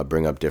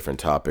bring up different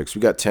topics.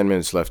 We got 10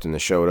 minutes left in the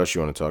show. What else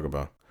you want to talk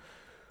about?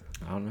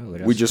 I don't know.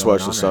 What else We just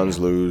watched the right Suns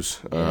now? lose.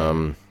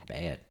 Yeah,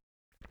 bad.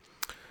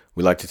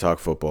 We like to talk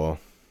football.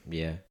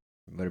 Yeah.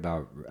 What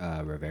about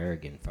Rivera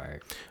getting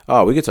fired?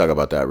 Oh, we could talk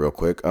about that real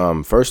quick.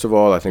 First of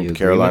all, I think You the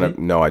agree Carolina... with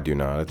it? No, I do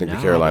not. I think the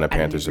No, Carolina I didn't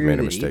Panthers have agree made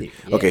a with it mistake.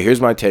 either. Yeah. Okay,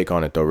 here's my take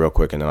on it, though, real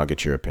quick, and then I'll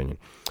get your opinion.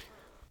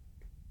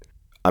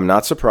 I'm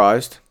not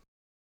surprised,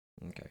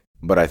 Okay.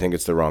 but I think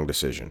it's the wrong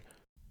decision.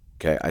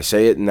 Okay, I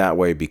say it in that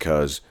way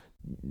because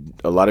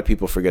a lot of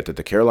people forget that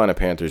the Carolina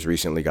Panthers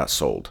recently got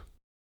sold.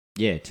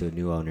 Yeah, to a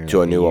new owner. To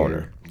a like new year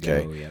owner.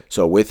 Okay. ago, yep.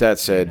 So with that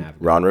said, have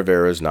to. Ron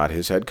Rivera is not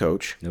his head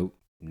coach. Nope.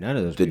 None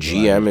of those. The people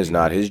are GM those is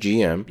not people. his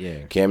GM.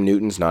 Yeah. Cam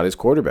Newton's not his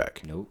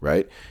quarterback. Nope.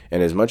 Right?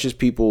 And as much as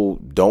people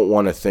don't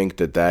want to think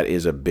that that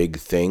is a big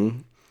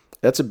thing,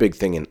 that's a big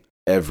thing in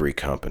every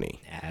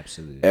company.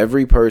 Absolutely.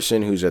 Every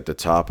person who's at the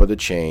top of the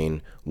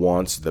chain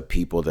wants the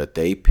people that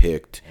they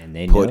picked And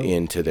they put know.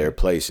 into their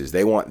places.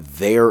 They want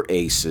their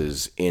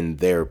aces in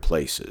their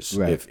places.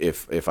 Right.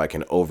 If I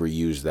can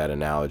overuse that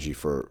analogy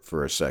for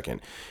a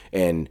second.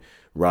 And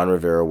Ron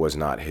Rivera was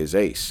not his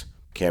ace.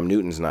 Cam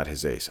Newton's not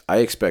his ace. I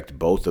expect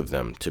both of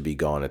them to be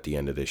gone at the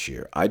end of this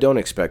year. I don't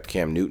expect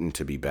Cam Newton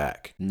to be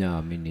back.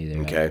 No, me neither.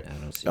 Okay. I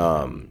don't see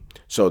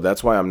So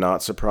that's why I'm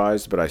not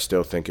surprised, but I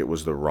still think it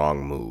was the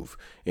wrong move.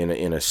 In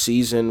a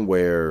season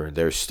where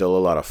there's still a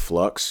lot of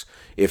flux,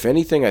 if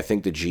anything, I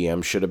think the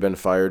GM should have been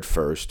fired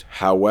first.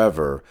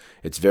 However,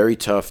 it's very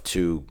tough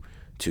to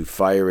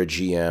fire a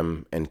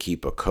GM and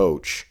keep a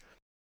coach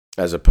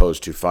as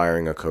opposed to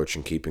firing a coach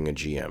and keeping a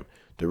GM.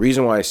 The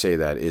reason why I say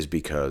that is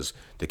because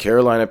the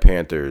Carolina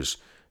Panthers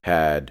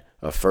had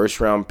a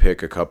first-round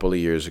pick a couple of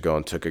years ago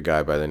and took a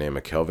guy by the name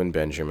of Kelvin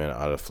Benjamin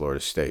out of Florida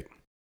State.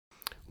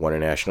 Won a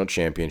national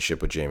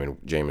championship with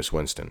Jameis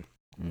Winston.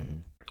 Mm-hmm.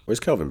 Where's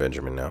Kelvin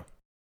Benjamin now?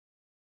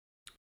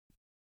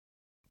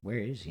 Where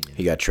is he now?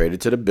 He got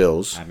traded to the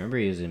Bills, I remember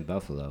he was in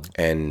Buffalo.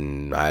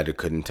 and I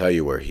couldn't tell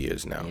you where he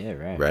is now. Yeah,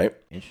 right. Right?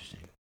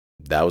 Interesting.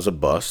 That was a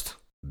bust,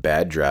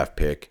 bad draft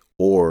pick,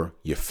 or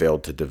you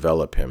failed to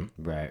develop him,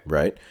 Right.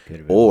 right? Could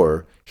have been.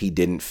 Or he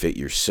didn't fit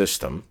your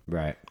system,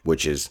 Right.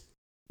 which is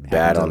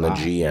bad Happens a on the lot,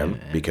 GM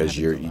yeah, and because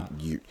happens a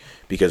lot.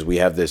 because we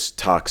have this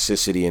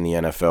toxicity in the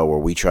NFL where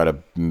we try to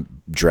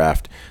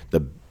draft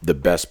the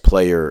best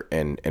player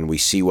and we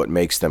see what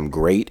makes them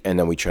great, and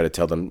then we try to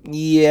tell them,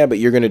 yeah, but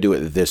you're going to do it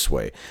this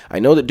way. I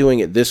know that doing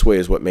it this way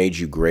is what made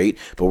you great,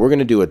 but we're going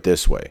to do it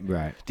this way.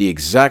 Right. The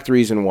exact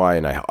reason why,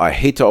 and I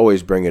hate to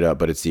always bring it up,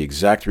 but it's the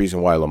exact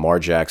reason why Lamar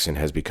Jackson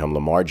has become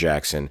Lamar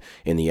Jackson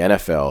in the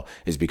NFL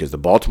is because the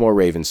Baltimore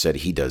Ravens said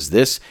he does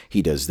this,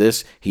 he does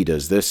this, he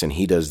does this, and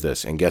he does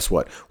this. And guess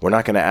what? We're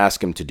not going to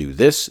ask him to do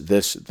this,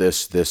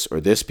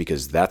 or this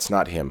because that's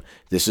not him.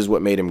 This is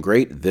what made him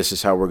great. This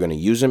is how we're going to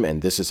use him,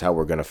 and this is how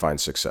we're going to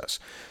find success.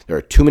 There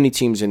are too many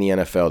teams in the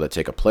NFL that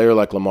take a player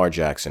like Lamar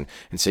Jackson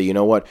and say, you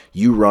know what,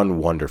 you run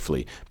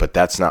wonderfully, but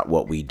that's not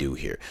what we do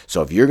here.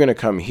 So if you're going to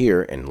come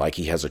here and like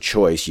he has a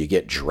choice, you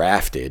get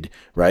drafted,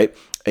 right?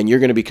 And you're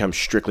going to become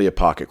strictly a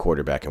pocket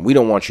quarterback, and we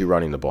don't want you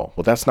running the ball.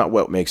 Well, that's not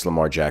what makes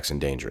Lamar Jackson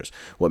dangerous.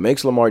 What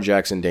makes Lamar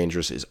Jackson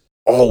dangerous is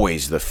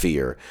always the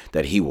fear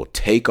that he will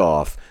take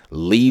off,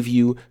 leave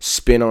you,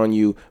 spin on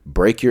you,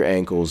 break your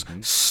ankles,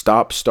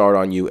 start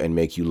on you, and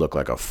make you look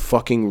like a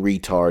fucking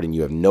retard, and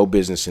you have no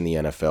business in the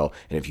NFL.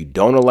 And if you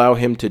don't allow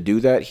him to do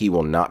that, he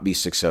will not be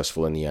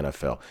successful in the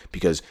NFL,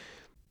 because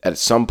at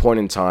some point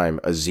in time,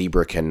 a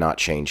zebra cannot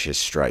change his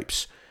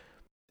stripes.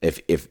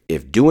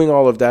 If doing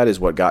all of that is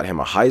what got him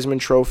a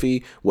Heisman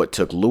Trophy, what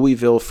took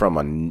Louisville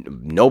from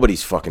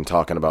nobody's fucking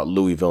talking about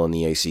Louisville in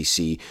the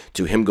ACC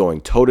to him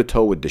going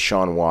toe-to-toe with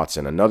Deshaun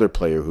Watson, another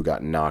player who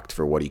got knocked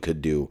for what he could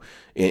do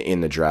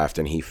in the draft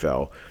and he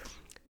fell,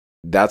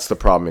 that's the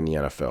problem in the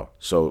NFL.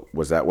 So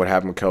was that what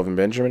happened with Kelvin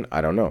Benjamin?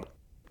 I don't know.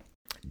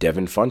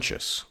 Devin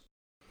Funchess,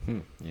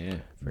 Yeah.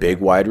 big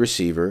wide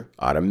receiver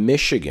out of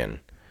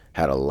Michigan.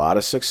 Had a lot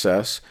of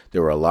success.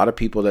 There were a lot of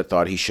people that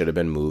thought he should have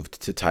been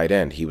moved to tight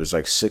end. He was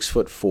like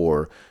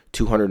 6'4",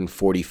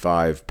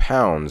 245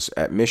 pounds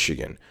at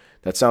Michigan.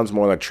 That sounds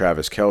more like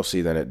Travis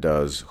Kelce than it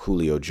does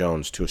Julio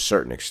Jones to a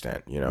certain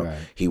extent. You know, Right.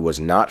 He was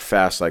not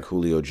fast like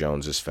Julio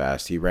Jones is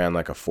fast. He ran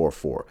like a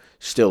 4.4,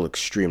 still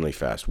extremely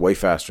fast, way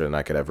faster than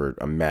I could ever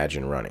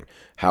imagine running.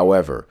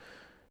 However,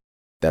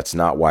 that's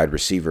not wide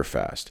receiver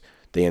fast.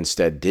 They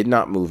instead did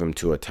not move him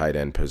to a tight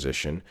end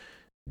position.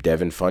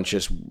 Devin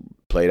Funchess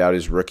played out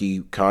his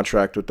rookie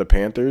contract with the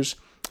Panthers.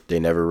 They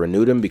never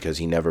renewed him because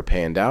he never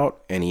panned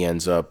out, and he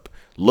ends up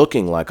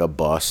looking like a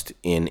bust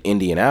in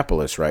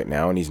Indianapolis right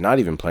now, and he's not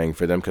even playing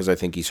for them because I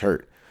think he's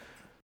hurt.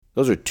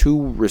 Those are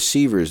two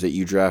receivers that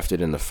you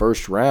drafted in the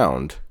first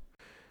round,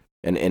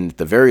 and at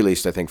the very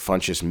least, I think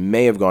Funchess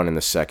may have gone in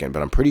the second,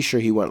 but I'm pretty sure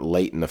he went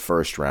late in the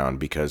first round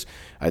because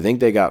I think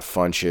they got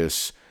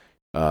Funchess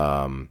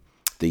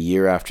the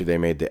year after they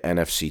made the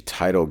NFC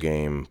title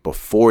game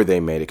before they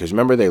made it. Because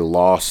remember, they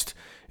lost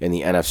in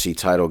the NFC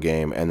title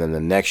game, and then the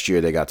next year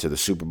they got to the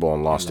Super Bowl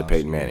and lost to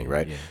Peyton Manning,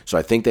 right? Yeah. So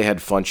I think they had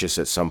Funchess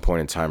at some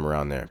point in time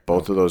around there.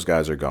 Both of those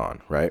guys are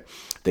gone, right?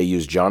 They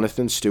used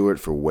Jonathan Stewart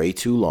for way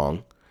too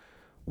long,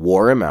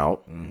 wore him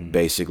out,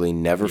 basically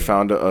never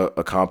found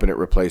a competent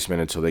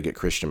replacement until they get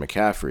Christian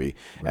McCaffrey.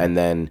 Right. And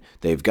then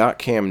they've got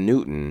Cam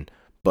Newton,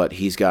 but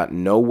he's got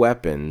no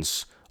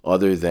weapons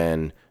other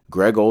than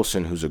Greg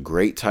Olsen, who's a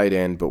great tight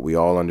end, but we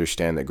all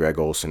understand that Greg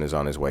Olsen is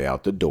on his way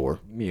out the door.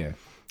 Yeah.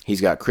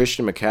 He's got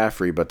Christian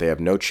McCaffrey, but they have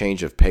no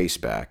change of pace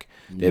back.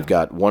 No. They've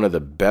got one of the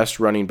best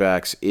running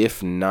backs,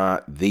 if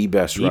not the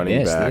best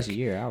running back. This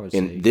year, I would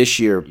say. This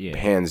year,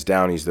 hands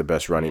down, he's the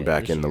best running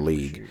back in the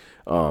league.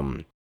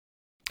 Sure.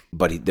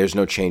 But there's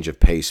no change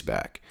of pace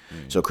back.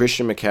 So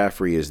Christian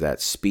McCaffrey is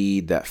that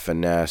speed, that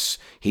finesse.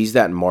 He's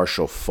that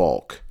Marshall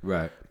Faulk.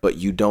 Right. But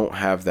you don't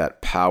have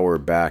that power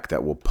back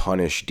that will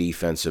punish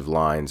defensive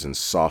lines and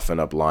soften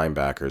up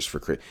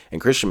linebackers.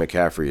 And Christian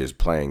McCaffrey is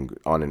playing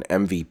on an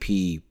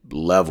MVP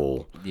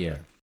level. Yeah.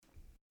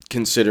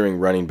 Considering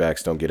running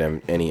backs don't get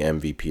any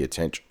MVP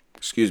attention.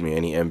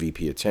 Any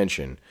MVP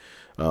attention.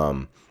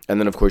 And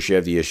then, of course, you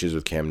have the issues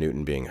with Cam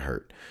Newton being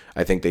hurt.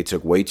 I think they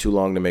took way too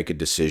long to make a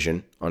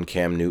decision on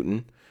Cam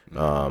Newton.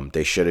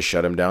 They should have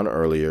shut him down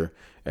earlier,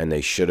 and they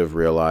should have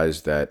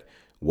realized that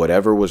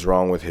whatever was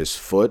wrong with his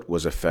foot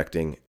was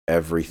affecting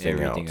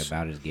everything else. Everything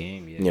about his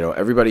game, yeah. You know,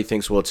 everybody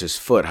thinks, well, it's his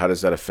foot. How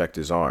does that affect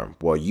his arm?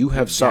 Well, you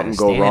have something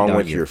go wrong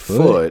with your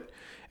foot,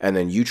 and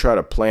then you try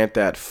to plant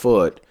that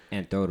foot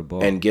and throw the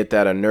ball and get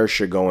that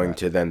inertia going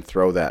to then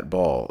throw that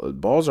ball.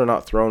 Balls are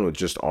not thrown with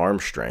just arm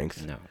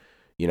strength. No.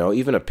 You know,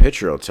 even a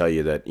pitcher will tell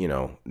you that,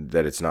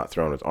 that it's not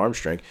thrown with arm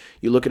strength.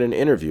 You look at an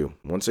interview.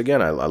 Once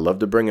again, I love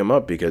to bring him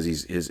up because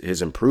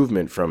his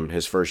improvement from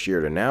his first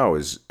year to now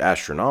is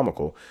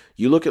astronomical.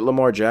 You look at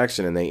Lamar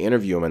Jackson and they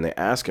interview him and they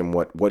ask him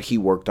what he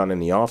worked on in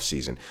the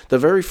offseason. The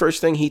very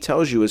first thing he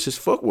tells you is his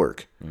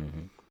footwork.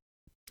 Mm-hmm.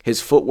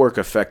 His footwork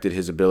affected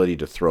his ability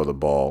to throw the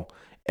ball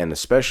and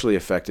especially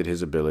affected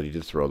his ability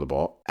to throw the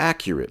ball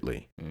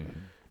accurately.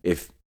 Mm-hmm.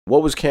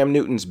 What was Cam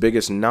Newton's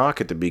biggest knock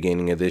at the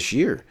beginning of this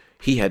year?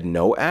 He had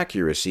no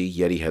accuracy,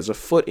 yet he has a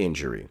foot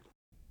injury.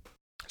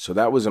 So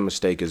that was a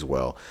mistake as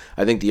well.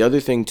 I think the other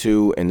thing,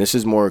 too, and this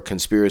is more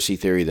conspiracy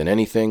theory than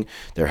anything,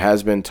 there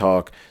has been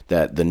talk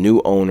that the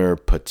new owner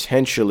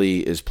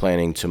potentially is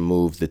planning to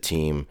move the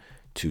team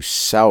to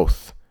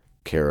South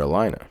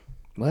Carolina.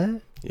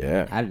 What?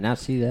 Yeah. I did not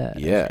see that.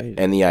 Yeah.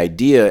 And the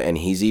idea, and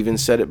he's even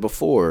said it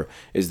before,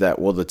 is that,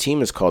 well, the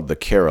team is called the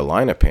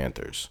Carolina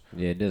Panthers.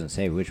 Yeah, it doesn't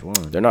say which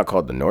one. They're not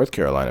called the North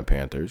Carolina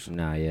Panthers.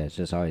 No, yeah, it's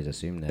just always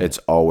assumed that. It's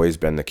always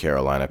been the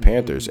Carolina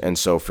Panthers. And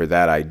so for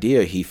that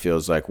idea, he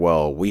feels like,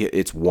 well,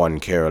 it's one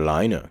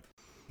Carolina.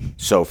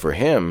 So for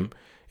him,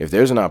 if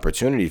there's an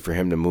opportunity for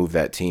him to move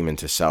that team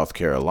into South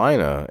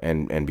Carolina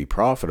and be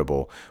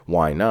profitable,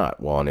 why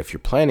not? Well, and if you're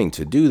planning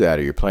to do that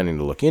or you're planning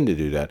to look into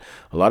do that,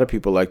 a lot of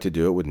people like to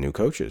do it with new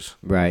coaches.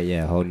 Right,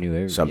 yeah, whole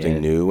new something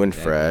new and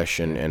fresh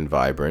and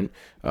vibrant.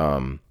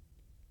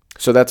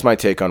 So that's my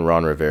take on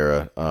Ron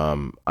Rivera.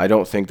 I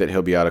don't think that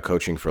he'll be out of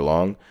coaching for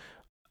long.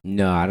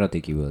 No, I don't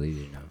think he will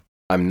either, no.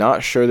 I'm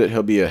not sure that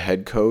he'll be a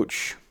head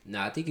coach.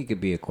 No, I think he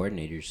could be a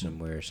coordinator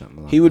somewhere or something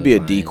like that. He would be a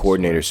D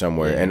coordinator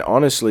somewhere. Yeah. And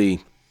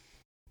honestly,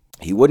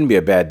 he wouldn't be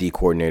a bad D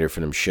coordinator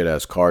for them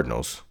shit-ass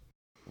Cardinals.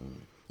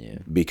 Yeah.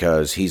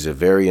 Because he's a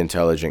very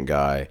intelligent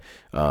guy.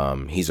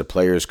 He's a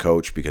player's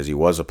coach because he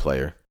was a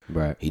player.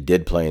 Right. He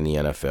did play in the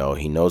NFL.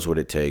 He knows what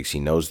it takes. He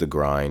knows the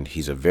grind.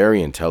 He's a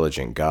very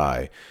intelligent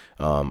guy.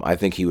 I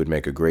think he would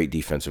make a great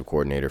defensive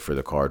coordinator for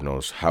the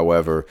Cardinals.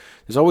 However,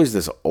 there's always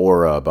this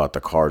aura about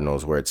the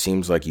Cardinals where it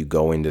seems like you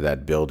go into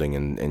that building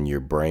and your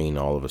brain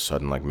all of a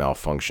sudden like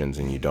malfunctions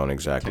and you don't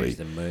exactly.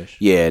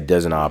 Yeah, it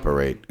doesn't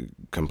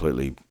operate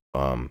completely.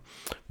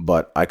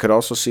 But I could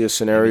also see a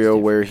scenario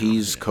where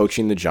he's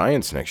coaching the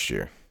Giants next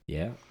year.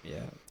 Yeah.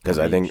 Because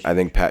I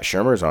think Pat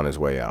Shurmur's on his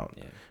way out.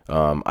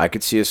 Yeah. I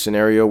could see a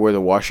scenario where the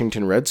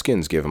Washington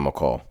Redskins give him a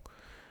call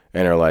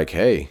and are like,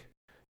 hey,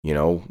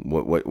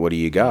 what do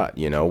you got?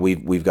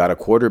 We've got a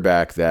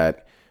quarterback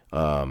that,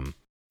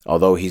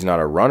 although he's not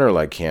a runner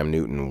like Cam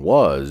Newton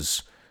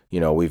was,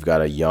 we've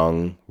got a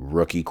young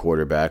rookie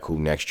quarterback who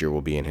next year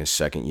will be in his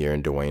second year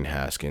in Dwayne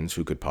Haskins,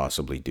 who could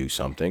possibly do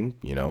something,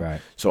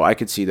 Right. So I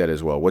could see that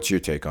as well. What's your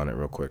take on it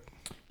real quick?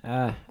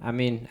 I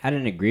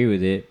didn't agree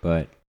with it,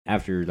 but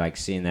after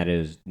seeing that it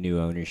was new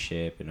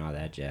ownership and all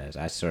that jazz,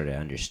 I sort of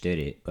understood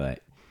it,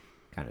 but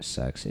kind of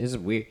sucks. It's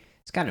weird.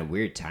 It's kind of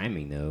weird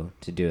timing, though,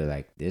 to do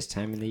it this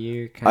time of the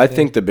year. I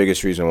think the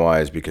biggest reason why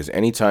is because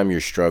anytime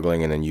you're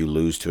struggling and then you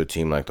lose to a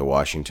team like the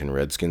Washington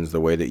Redskins the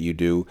way that you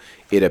do,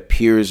 it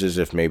appears as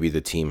if maybe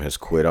the team has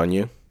quit on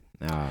you.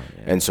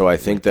 And so I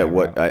think that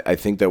route. I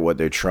think that what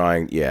they're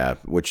trying,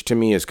 which to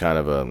me is kind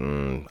of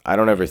a, I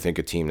don't ever think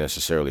a team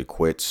necessarily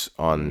quits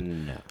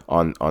on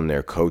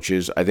their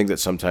coaches. I think that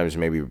sometimes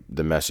maybe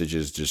the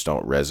messages just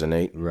don't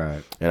resonate.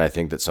 Right. And I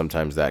think that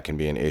sometimes that can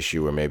be an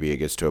issue, or maybe it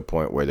gets to a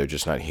point where they're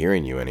just not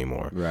hearing you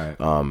anymore. Right.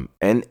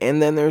 And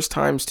then there's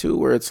times too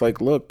where it's like,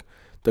 look,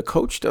 the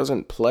coach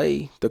doesn't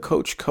play, the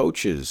coach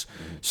coaches.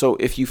 Mm-hmm. So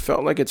if you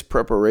felt like it's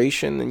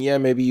preparation,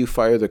 then maybe you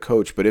fire the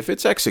coach. But if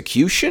it's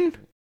execution,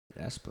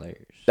 that's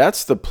players.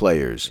 That's the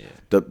players.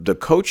 Yeah. The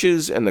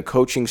coaches and the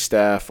coaching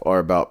staff are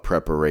about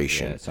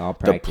preparation. Yeah, it's all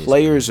practice. The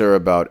players are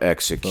about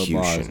execution.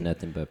 Football is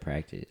nothing but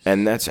practice.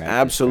 And that's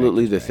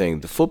absolutely the thing.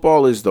 The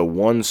football is the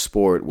one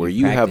sport where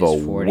you have a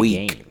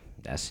week.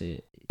 That's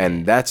it.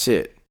 And that's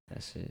it.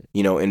 That's it.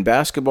 You know, in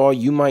basketball,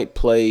 you might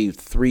play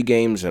 3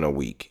 games in a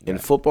week. In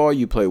football,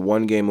 you play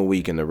 1 game a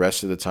week, and the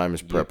rest of the time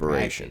is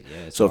preparation.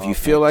 So if you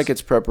feel like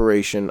it's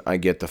preparation, I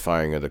get the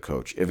firing of the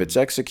coach. If it's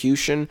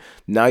execution,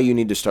 now you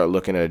need to start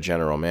looking at a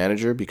general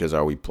manager, because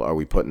are we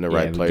putting the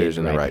right players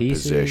in the right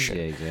position?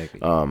 Yeah, exactly.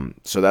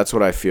 So that's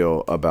what I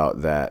feel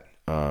about that.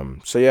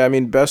 I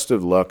mean, best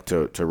of luck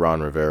to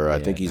Ron Rivera.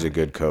 I think he's a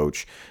good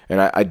coach, and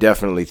I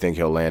definitely think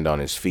he'll land on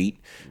his feet.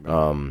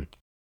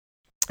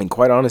 And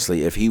quite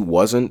honestly, if he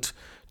wasn't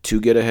to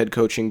get a head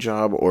coaching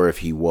job, or if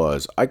he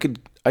was, I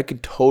could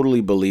totally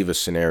believe a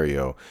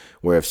scenario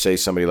where if, say,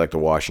 somebody like the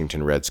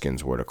Washington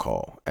Redskins were to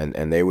call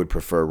and they would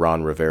prefer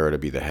Ron Rivera to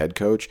be the head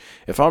coach.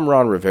 If I'm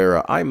Ron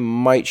Rivera, I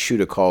might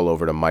shoot a call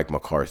over to Mike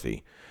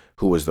McCarthy,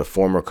 who was the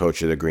former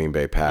coach of the Green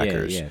Bay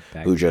Packers,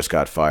 who just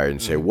got fired,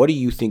 and say, what do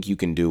you think you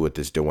can do with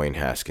this Dwayne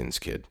Haskins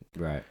kid?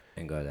 Right.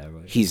 And go that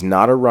way. He's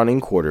not a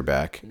running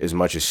quarterback, as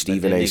much as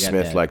Stephen A.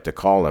 Smith liked to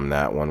call him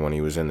that one when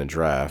he was in the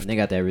draft. And they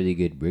got that really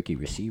good rookie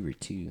receiver,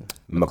 too.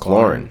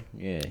 McLaurin.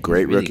 Yeah.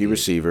 Great really rookie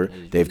receiver.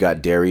 They've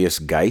got Darius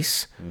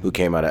Geis, who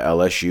came out of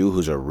LSU,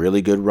 who's a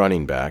really good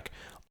running back.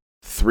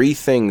 3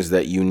 things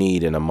that you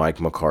need in a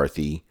Mike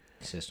McCarthy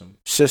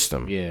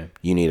system. Yeah.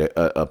 You need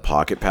a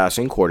pocket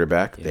passing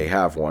quarterback. Yeah. They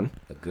have one.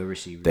 A good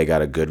receiver. They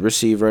got a good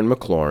receiver in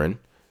McLaurin.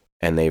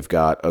 And they've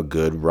got a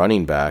good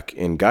running back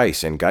in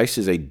Geis. And Geis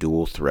is a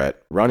dual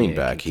threat running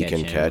back. He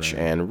can catch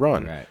and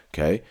run. Right.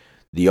 Okay.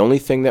 The only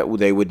thing that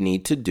they would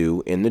need to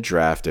do in the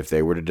draft, if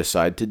they were to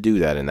decide to do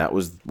that, and that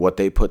was what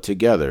they put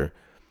together,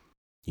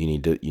 you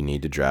need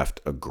to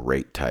draft a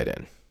great tight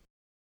end.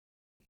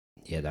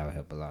 Yeah, that would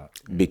help a lot.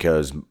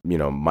 Because,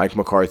 Mike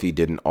McCarthy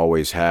didn't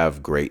always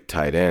have great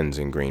tight ends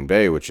in Green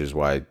Bay, which is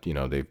why,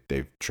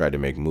 they've tried to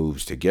make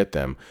moves to get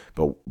them.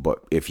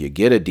 But if you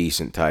get a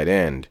decent tight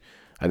end,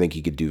 I think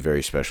he could do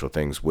very special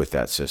things with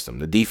that system.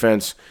 The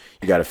defense,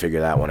 you got to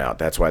figure that one out.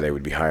 That's why they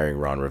would be hiring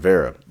Ron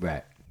Rivera.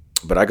 Right.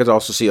 But I could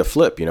also see a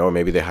flip,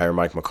 maybe they hire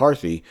Mike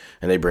McCarthy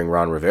and they bring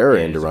Ron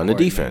Rivera in to run the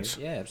defense.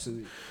 Yeah,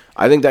 absolutely.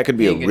 I think that could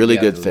be a really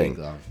good thing.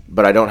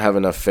 But I don't have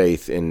enough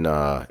faith in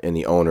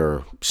the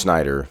owner,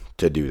 Snyder,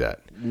 to do that.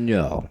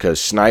 No. Because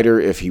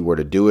Snyder, if he were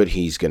to do it,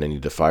 he's going to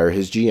need to fire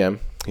his GM.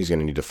 He's going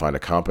to need to find a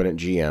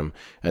competent GM,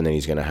 and then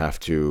he's going to have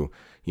to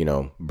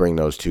bring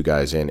those 2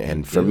 guys in.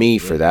 And for me,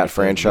 for that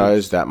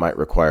franchise, that might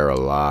require a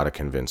lot of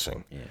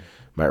convincing. Yeah.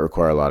 Might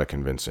require a lot of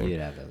convincing. You'd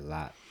have a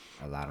lot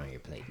on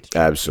your plate.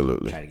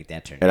 Absolutely. Try to get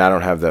that turned. And I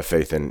don't have that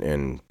faith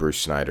in Bruce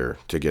Snyder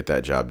to get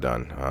that job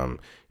done.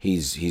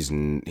 He's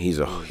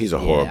a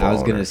horrible I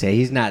was owner. going to say,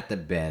 he's not the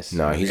best.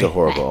 No, he's a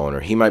horrible owner.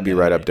 He might be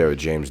right up there with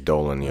James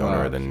Dolan, the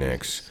owner of the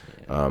Knicks.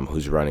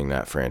 Who's running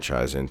that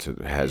franchise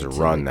has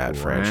run that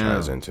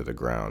franchise into the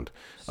ground,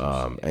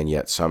 and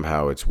yet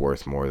somehow it's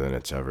worth more than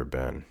it's ever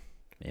been.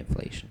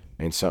 Inflation.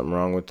 Ain't something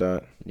wrong with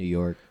that? New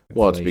York. Inflation.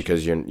 Well, it's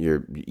because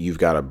you've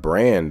got a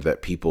brand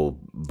that people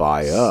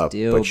buy up,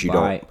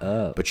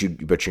 but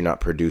you're not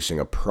producing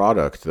a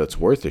product that's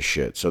worth a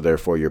shit. So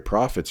therefore, your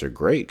profits are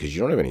great because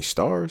you don't have any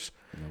stars.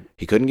 Nope.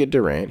 He couldn't get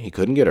Durant. He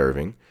couldn't get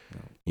Irving.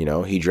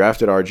 Nope. He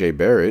drafted R.J.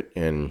 Barrett,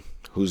 and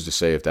who's to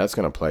say if that's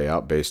going to play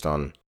out based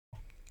on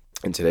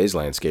in today's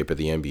landscape of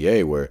the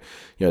NBA, where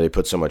they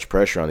put so much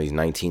pressure on these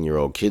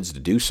 19-year-old kids to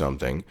do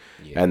something,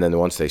 and then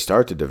once they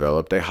start to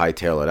develop, they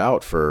hightail it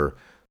out for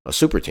a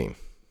super team.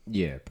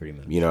 Yeah, pretty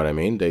much. You know what I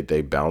mean?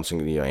 They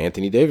bouncing.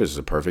 Anthony Davis is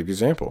a perfect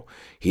example.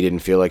 He didn't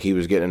feel like he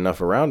was getting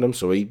enough around him,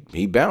 so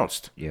he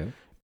bounced. Yeah.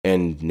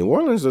 And New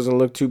Orleans doesn't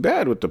look too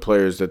bad with the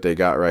players that they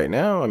got right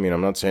now. I mean,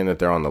 I'm not saying that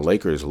they're on the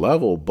Lakers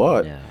level,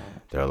 but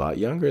they're a lot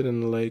younger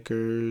than the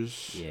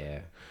Lakers.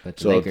 Yeah, but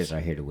the Lakers are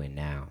here to win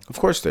now. Of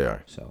course they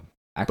are. So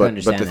I can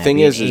understand but the that. thing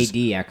is AD,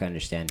 I can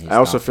understand his I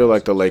also feel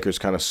like the Lakers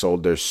kind of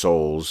sold their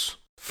souls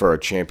for a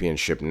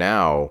championship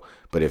now.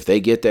 But if they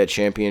get that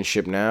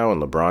championship now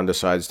and LeBron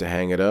decides to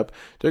hang it up,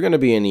 they're going to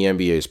be in the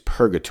NBA's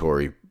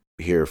purgatory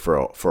here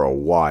for a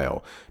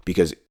while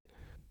because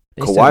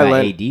they still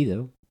got AD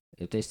though.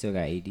 If they still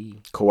got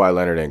AD, Kawhi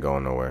Leonard ain't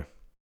going nowhere.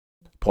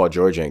 Paul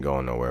George ain't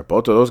going nowhere.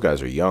 Both of those guys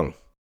are young.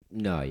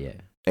 No, yeah.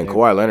 And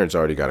Kawhi Leonard's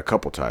already got a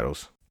couple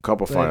titles, a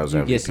couple Finals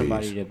MVPs. Get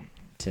somebody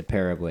to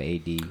pair up with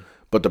AD.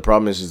 But the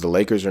problem is the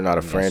Lakers are not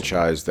a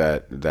franchise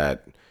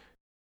that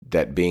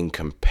that being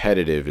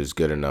competitive is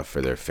good enough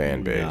for their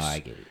fan base. No, I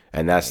get it.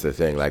 And that's the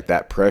thing. Like,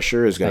 that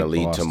pressure is going to Like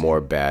lead to Boston. more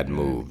bad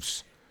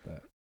moves.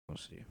 But we'll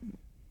see.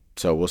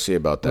 So we'll see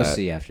about that. We'll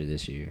see after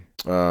this year.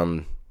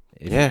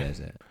 If Yeah. he does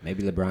that.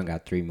 Maybe LeBron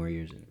got 3 more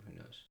years in him. Who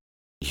knows?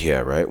 Yeah,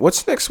 right.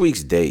 What's next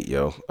week's date,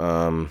 yo?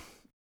 I'm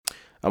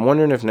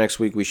wondering if next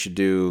week we should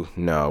do...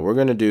 No, we're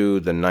going to do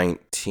the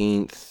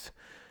 19th.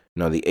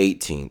 No, the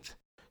 18th.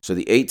 So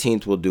the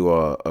 18th we'll do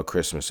a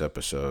Christmas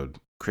episode.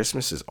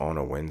 Christmas is on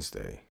a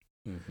Wednesday.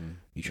 Mm-hmm.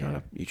 You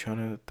trying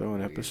to throw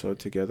an episode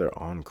together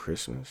on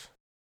Christmas?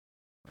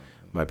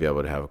 Might be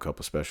able to have a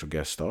couple special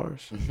guest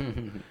stars.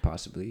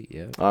 Possibly,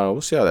 yeah.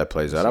 We'll see how that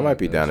plays out. I might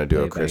be down to do a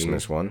Play it by ear.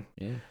 Christmas one.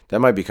 Yeah. That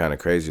might be kind of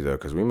crazy though,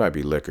 because we might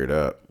be liquored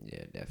up.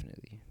 Yeah,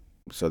 definitely.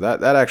 So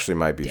that actually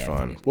might be fun.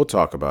 Definitely. We'll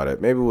talk about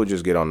it. Maybe we'll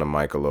just get on the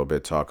mic a little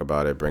bit, talk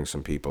about it, bring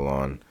some people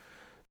on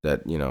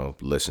that,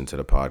 listen to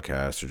the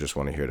podcast or just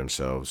want to hear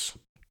themselves.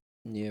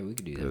 Yeah, we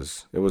could do that.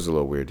 Because it was a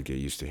little weird to get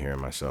used to hearing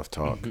myself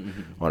talk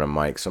on a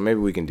mic. So maybe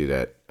we can do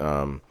that.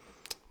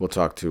 We'll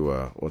talk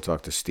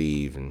to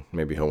Steve, and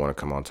maybe he'll want to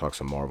come on and talk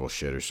some Marvel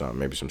shit or something.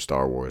 Maybe some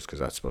Star Wars, because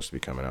that's supposed to be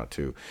coming out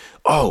too.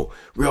 Oh,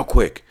 real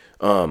quick.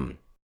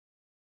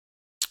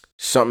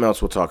 Something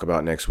else we'll talk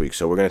about next week.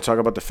 So we're going to talk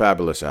about the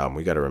Fabulous album.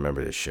 We got to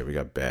remember this shit. We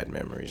got bad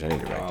memories. I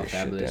need to write this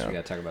Fabulous. shit down. We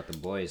got to talk about the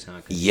boys,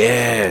 huh?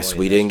 Yes,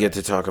 we didn't get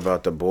to talk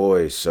about the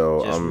boys.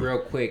 So Just real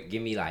quick,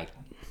 give me like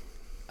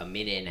a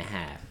minute and a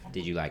half.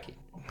 Did you like it?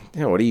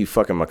 what are you,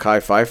 fucking Mekhi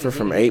Phifer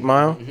from 8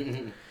 Mile?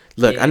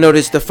 Look, I know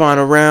this is the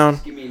final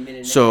round. Give me a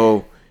minute.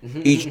 So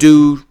each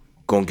dude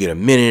gonna get a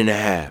minute and a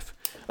half.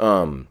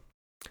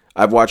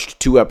 I've watched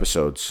 2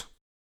 episodes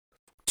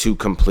to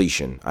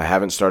completion. I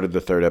haven't started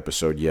the 3rd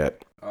episode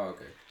yet. Oh,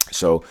 okay.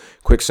 So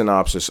quick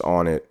synopsis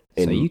on it.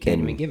 So you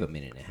can't even give a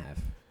minute and a half.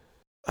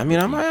 I mean,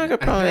 I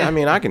could probably. I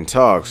mean, I can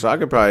talk, so I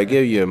could probably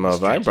give you a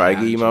motherfucker. I could probably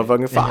give you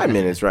motherfucking 5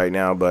 minutes right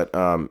now. But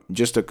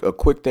just a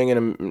quick thing in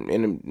a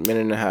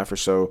minute and a half or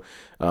so.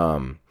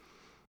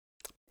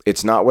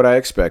 It's not what I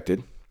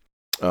expected.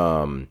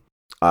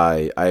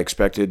 I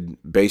expected,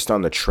 based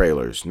on the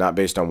trailers, not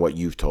based on what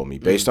you've told me.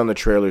 Based on the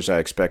trailers, I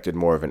expected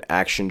more of an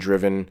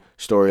action-driven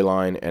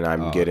storyline, and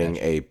I'm getting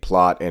a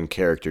plot and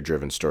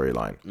character-driven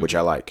storyline, which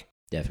I like.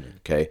 Definitely.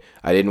 Okay,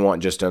 I didn't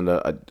want just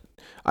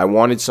I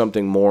wanted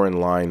something more in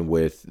line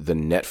with the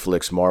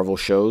Netflix Marvel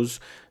shows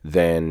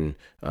than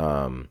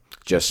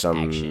just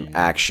some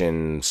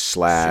action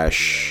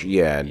slash.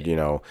 Yeah,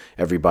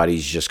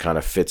 everybody's just kind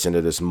of fits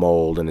into this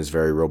mold and is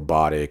very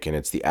robotic, and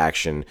it's the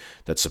action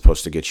that's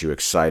supposed to get you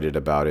excited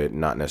about it,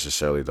 not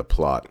necessarily the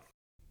plot.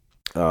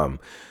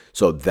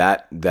 So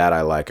that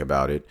I like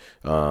about it.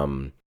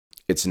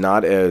 It's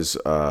not as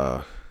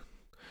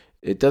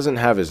it doesn't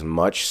have as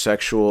much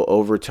sexual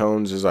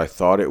overtones as I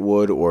thought it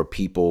would, or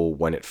people,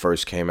 when it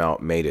first came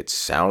out, made it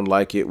sound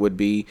like it would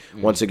be.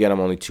 Once again, I'm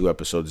only 2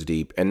 episodes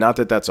deep. And not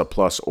that that's a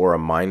plus or a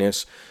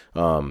minus,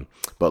 but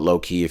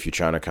low-key, if you're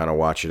trying to kind of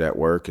watch it at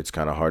work, it's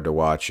kind of hard to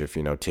watch if,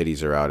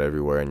 titties are out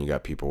everywhere and you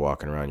got people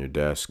walking around your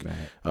desk.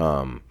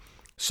 Right.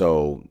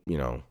 So,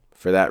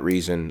 for that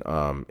reason,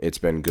 it's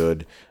been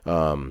good.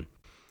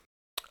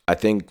 I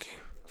think,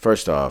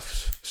 first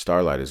off,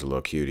 Starlight is a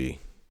little cutie.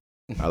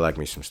 I like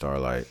me some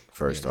Starlight,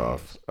 first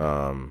off.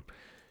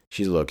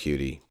 She's a little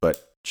cutie,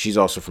 but she's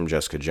also from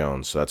Jessica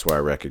Jones, so that's where I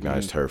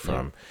recognized her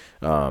from.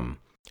 But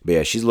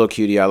yeah, she's a little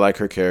cutie. I like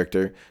her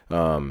character.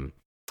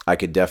 I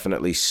could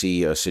definitely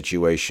see a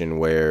situation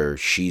where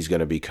she's going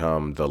to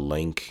become the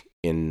link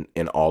in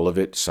all of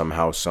it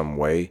somehow, some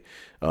way.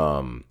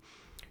 And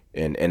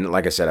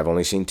like I said, I've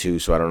only seen 2,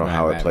 so I don't know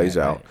how it plays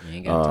out. You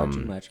ain't got to talk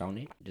too much on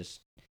it. Just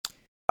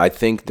I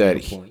think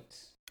that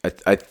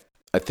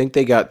I think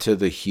they got to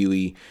the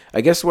Huey.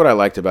 I guess what I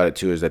liked about it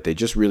too is that they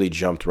just really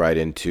jumped right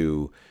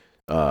into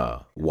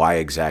why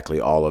exactly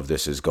all of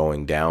this is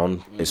going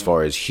down as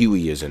far as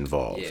Huey is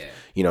involved.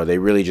 Yeah. They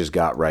really just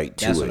got right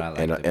to it.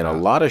 And a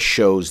lot of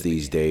shows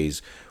these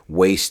days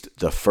waste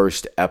the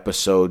first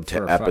episode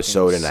to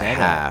episode and a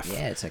half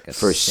it's like a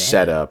for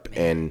setup.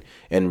 And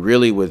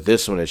really with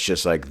this one, it's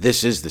just like,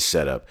 this is the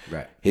setup.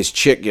 Right. His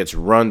chick gets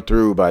run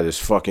through by this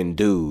fucking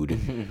dude.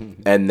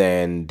 And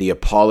then the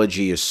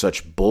apology is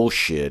such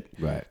bullshit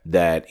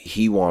that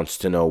he wants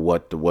to know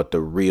what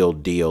the real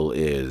deal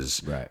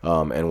is. Right.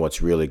 And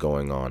what's really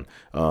going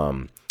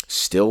on.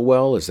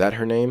 Stillwell, is that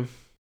her name?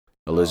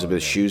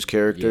 Elizabeth Shue's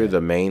character,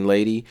 the main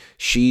lady,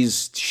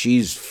 she's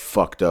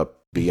fucked up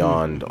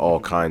beyond all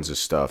kinds of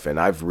stuff, and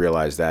I've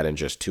realized that in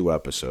just 2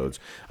 episodes.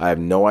 I have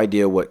no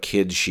idea what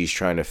kids she's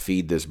trying to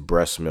feed this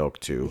breast milk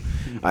to.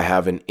 I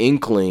have an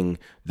inkling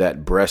that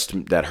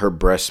her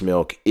breast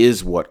milk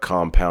is what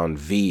Compound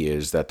V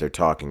is that they're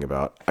talking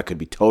about. I could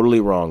be totally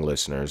wrong,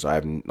 listeners.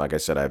 Like I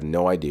said, I have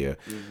no idea.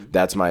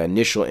 That's my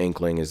initial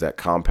inkling, is that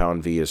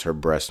Compound V is her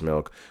breast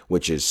milk,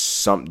 which is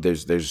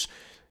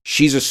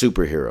she's a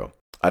superhero.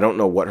 I don't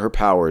know what her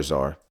powers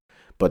are,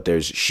 but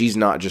she's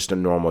not just a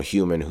normal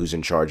human who's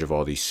in charge of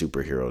all these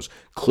superheroes.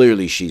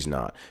 Clearly she's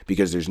not,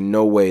 because there's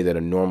no way that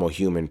a normal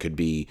human could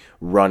be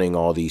running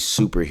all these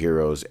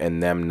superheroes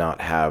and them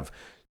not have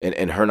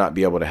and her not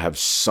be able to have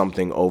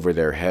something over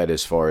their head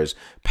as far as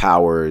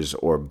powers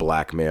or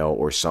blackmail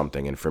or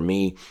something. And for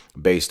me,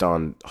 based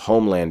on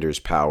Homelander's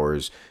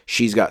powers,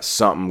 she's got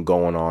something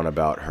going on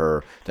about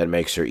her that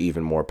makes her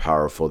even more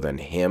powerful than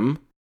him.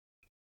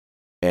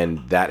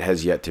 And that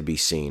has yet to be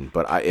seen.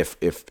 But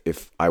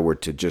if I were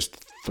to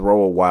just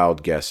throw a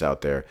wild guess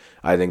out there,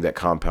 I think that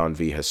Compound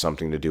V has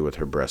something to do with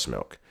her breast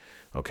milk.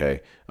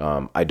 Okay,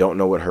 I don't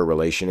know what her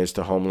relation is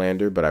to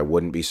Homelander, but I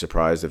wouldn't be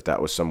surprised if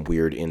that was some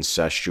weird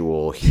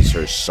incestual he's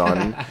her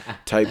son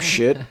type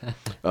shit.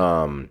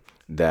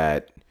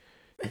 That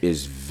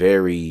is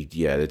very,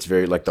 it's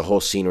very like the whole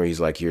scene where he's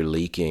like, you're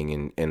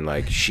leaking, and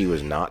like she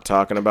was not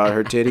talking about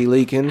her titty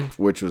leaking,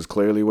 which was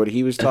clearly what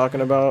he was talking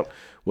about,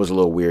 was a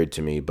little weird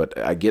to me. But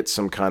I get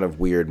some kind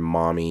of weird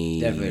mommy,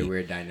 definitely a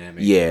weird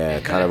dynamic. Yeah,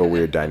 kind of a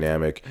weird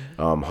dynamic.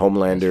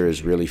 Homelander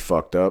is really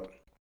fucked up.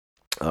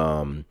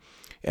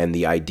 And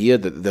the idea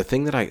that the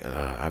thing that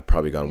I've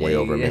probably gone way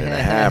over a minute and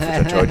a half,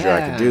 which I told you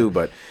I could do,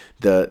 but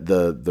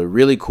the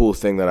really cool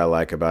thing that I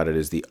like about it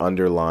is the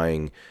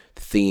underlying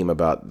theme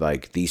about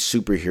like these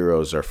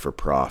superheroes are for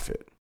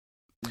profit.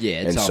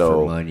 Yeah, it's and all so,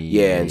 for money.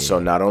 Yeah, and so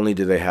not only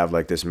do they have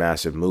like this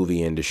massive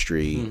movie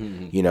industry,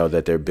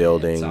 that they're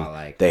building,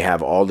 they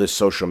have all this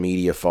social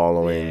media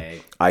following. Yeah.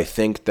 I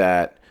think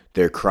that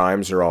their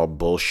crimes are all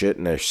bullshit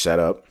and they're set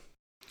up.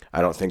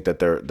 I don't think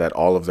that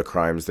all of the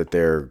crimes that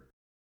they're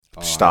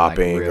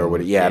stopping like or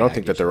what. Yeah, I don't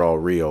think that they're all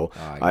real.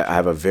 I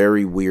have a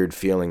very weird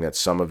feeling that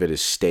some of it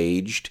is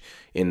staged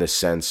in the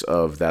sense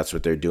of that's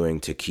what they're doing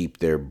to keep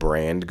their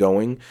brand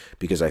going,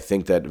 because I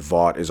think that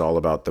Vought is all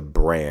about the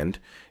brand.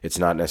 It's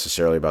not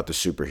necessarily about the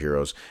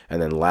superheroes.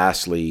 And then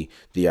lastly,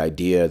 the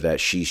idea that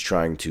she's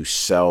trying to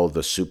sell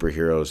the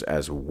superheroes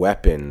as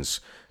weapons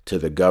to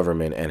the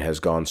government and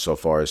has gone so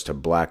far as to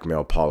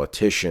blackmail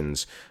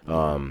politicians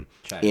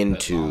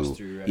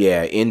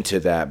into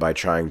that by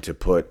trying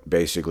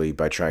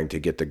to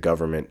get the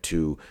government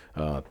to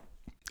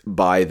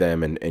buy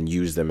them and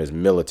use them as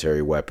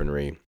military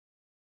weaponry.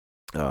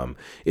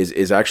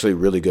 Is actually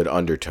really good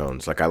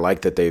undertones. Like I like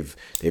that they've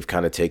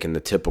kind of taken the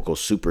typical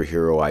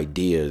superhero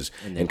ideas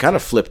and kind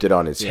of flipped it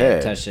on its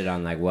head. Touched it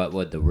on like what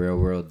would the real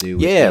world do?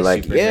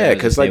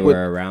 Because like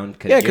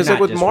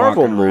with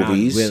Marvel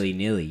movies, willy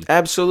nilly.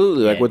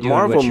 Absolutely, like with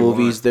Marvel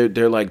movies,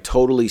 they're like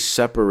totally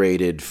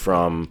separated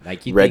from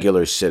like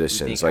regular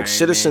citizens. Like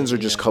citizens are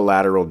just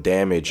collateral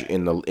damage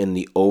in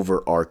the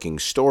overarching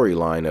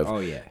storyline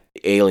of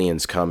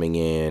aliens coming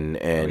in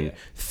and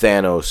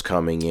Thanos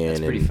coming in. That's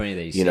pretty funny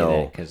that you say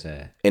that, because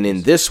and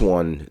in this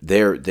one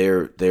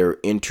they're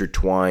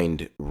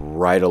intertwined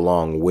right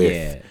along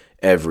with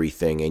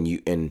everything.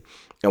 And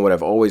what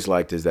I've always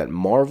liked is that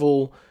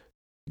Marvel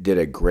did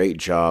a great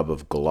job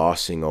of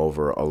glossing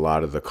over a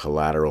lot of the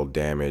collateral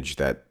damage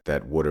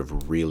that would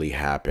have really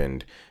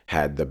happened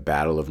had the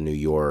Battle of New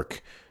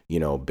York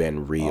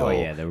been real,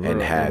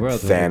 and had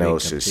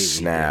Thanos'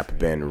 snap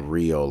been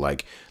real.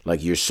 Like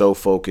you're so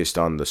focused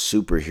on the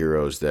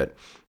superheroes that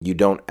you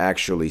don't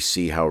actually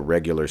see how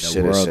regular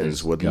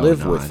citizens would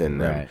live within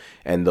them. Right.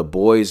 And The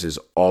Boys is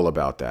all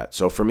about that.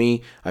 So for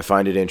me, I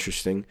find it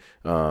interesting.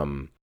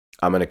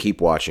 I'm going to keep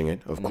watching it,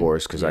 of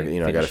course, because I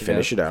got to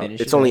finish it out.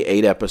 It's only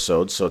 8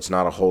 episodes, so it's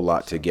not a whole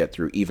lot to get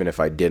through. Even if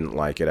I didn't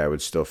like it, I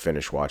would still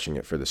finish watching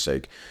it for the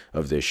sake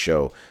of this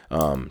show.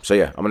 So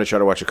yeah, I'm going to try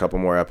to watch a couple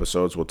more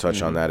episodes. We'll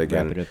touch on that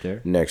again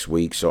next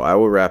week. So I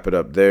will wrap it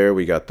up there.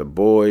 We got The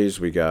Boys.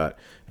 We got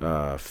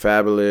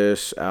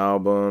Fabulous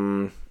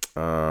album.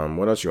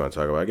 What else you want to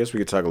talk about? I guess we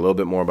could talk a little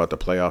bit more about the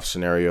playoff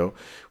scenario.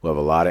 We'll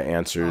have a lot of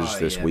answers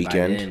this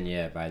weekend.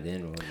 By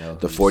then we'll know.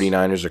 The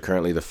 49ers are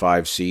currently the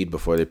 5 seed.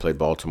 Before they played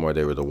Baltimore,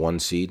 they were the 1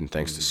 seed. And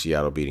thanks to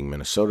Seattle beating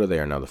Minnesota, they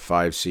are now the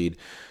 5 seed.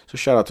 So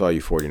shout out to all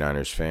you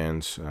 49ers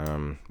fans.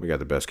 We got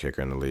the best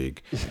kicker in the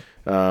league.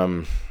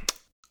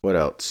 What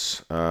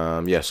else?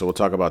 So we'll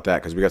talk about that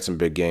because we got some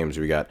big games.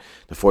 We got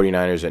the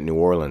 49ers at New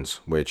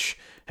Orleans, which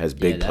has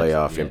big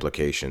playoff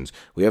implications.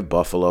 We have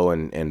Buffalo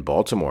and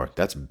Baltimore.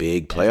 That's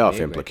big playoff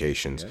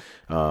implications.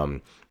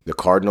 The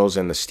Cardinals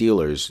and the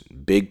Steelers,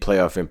 big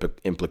playoff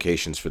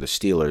implications for the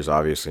Steelers,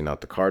 obviously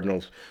not the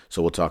Cardinals.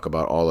 So we'll talk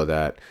about all of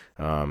that.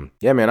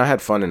 Man, I had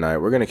fun tonight.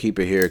 We're gonna keep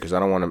it here because I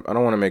don't want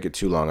to make it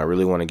too long. I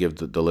really want to give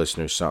the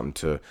listeners something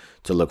to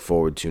look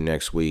forward to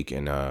next week,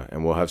 and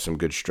we'll have some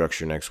good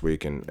structure next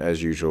week. And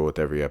as usual with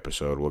every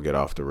episode, we'll get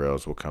off the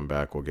rails, we'll come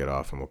back, we'll get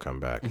off, and we'll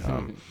come back.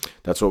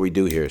 That's what we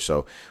do here.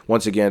 So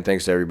once again,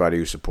 thanks to everybody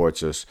who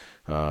supports us.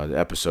 The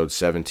episode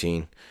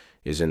 17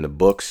 is in the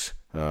books.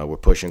 We're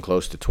pushing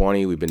close to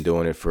 20. We've been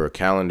doing it for a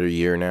calendar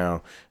year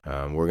now.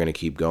 We're going to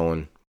keep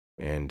going,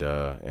 and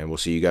we'll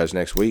see you guys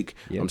next week.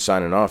 Yep. I'm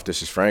signing off.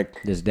 This is Frank.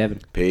 This is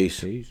Devin.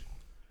 Peace.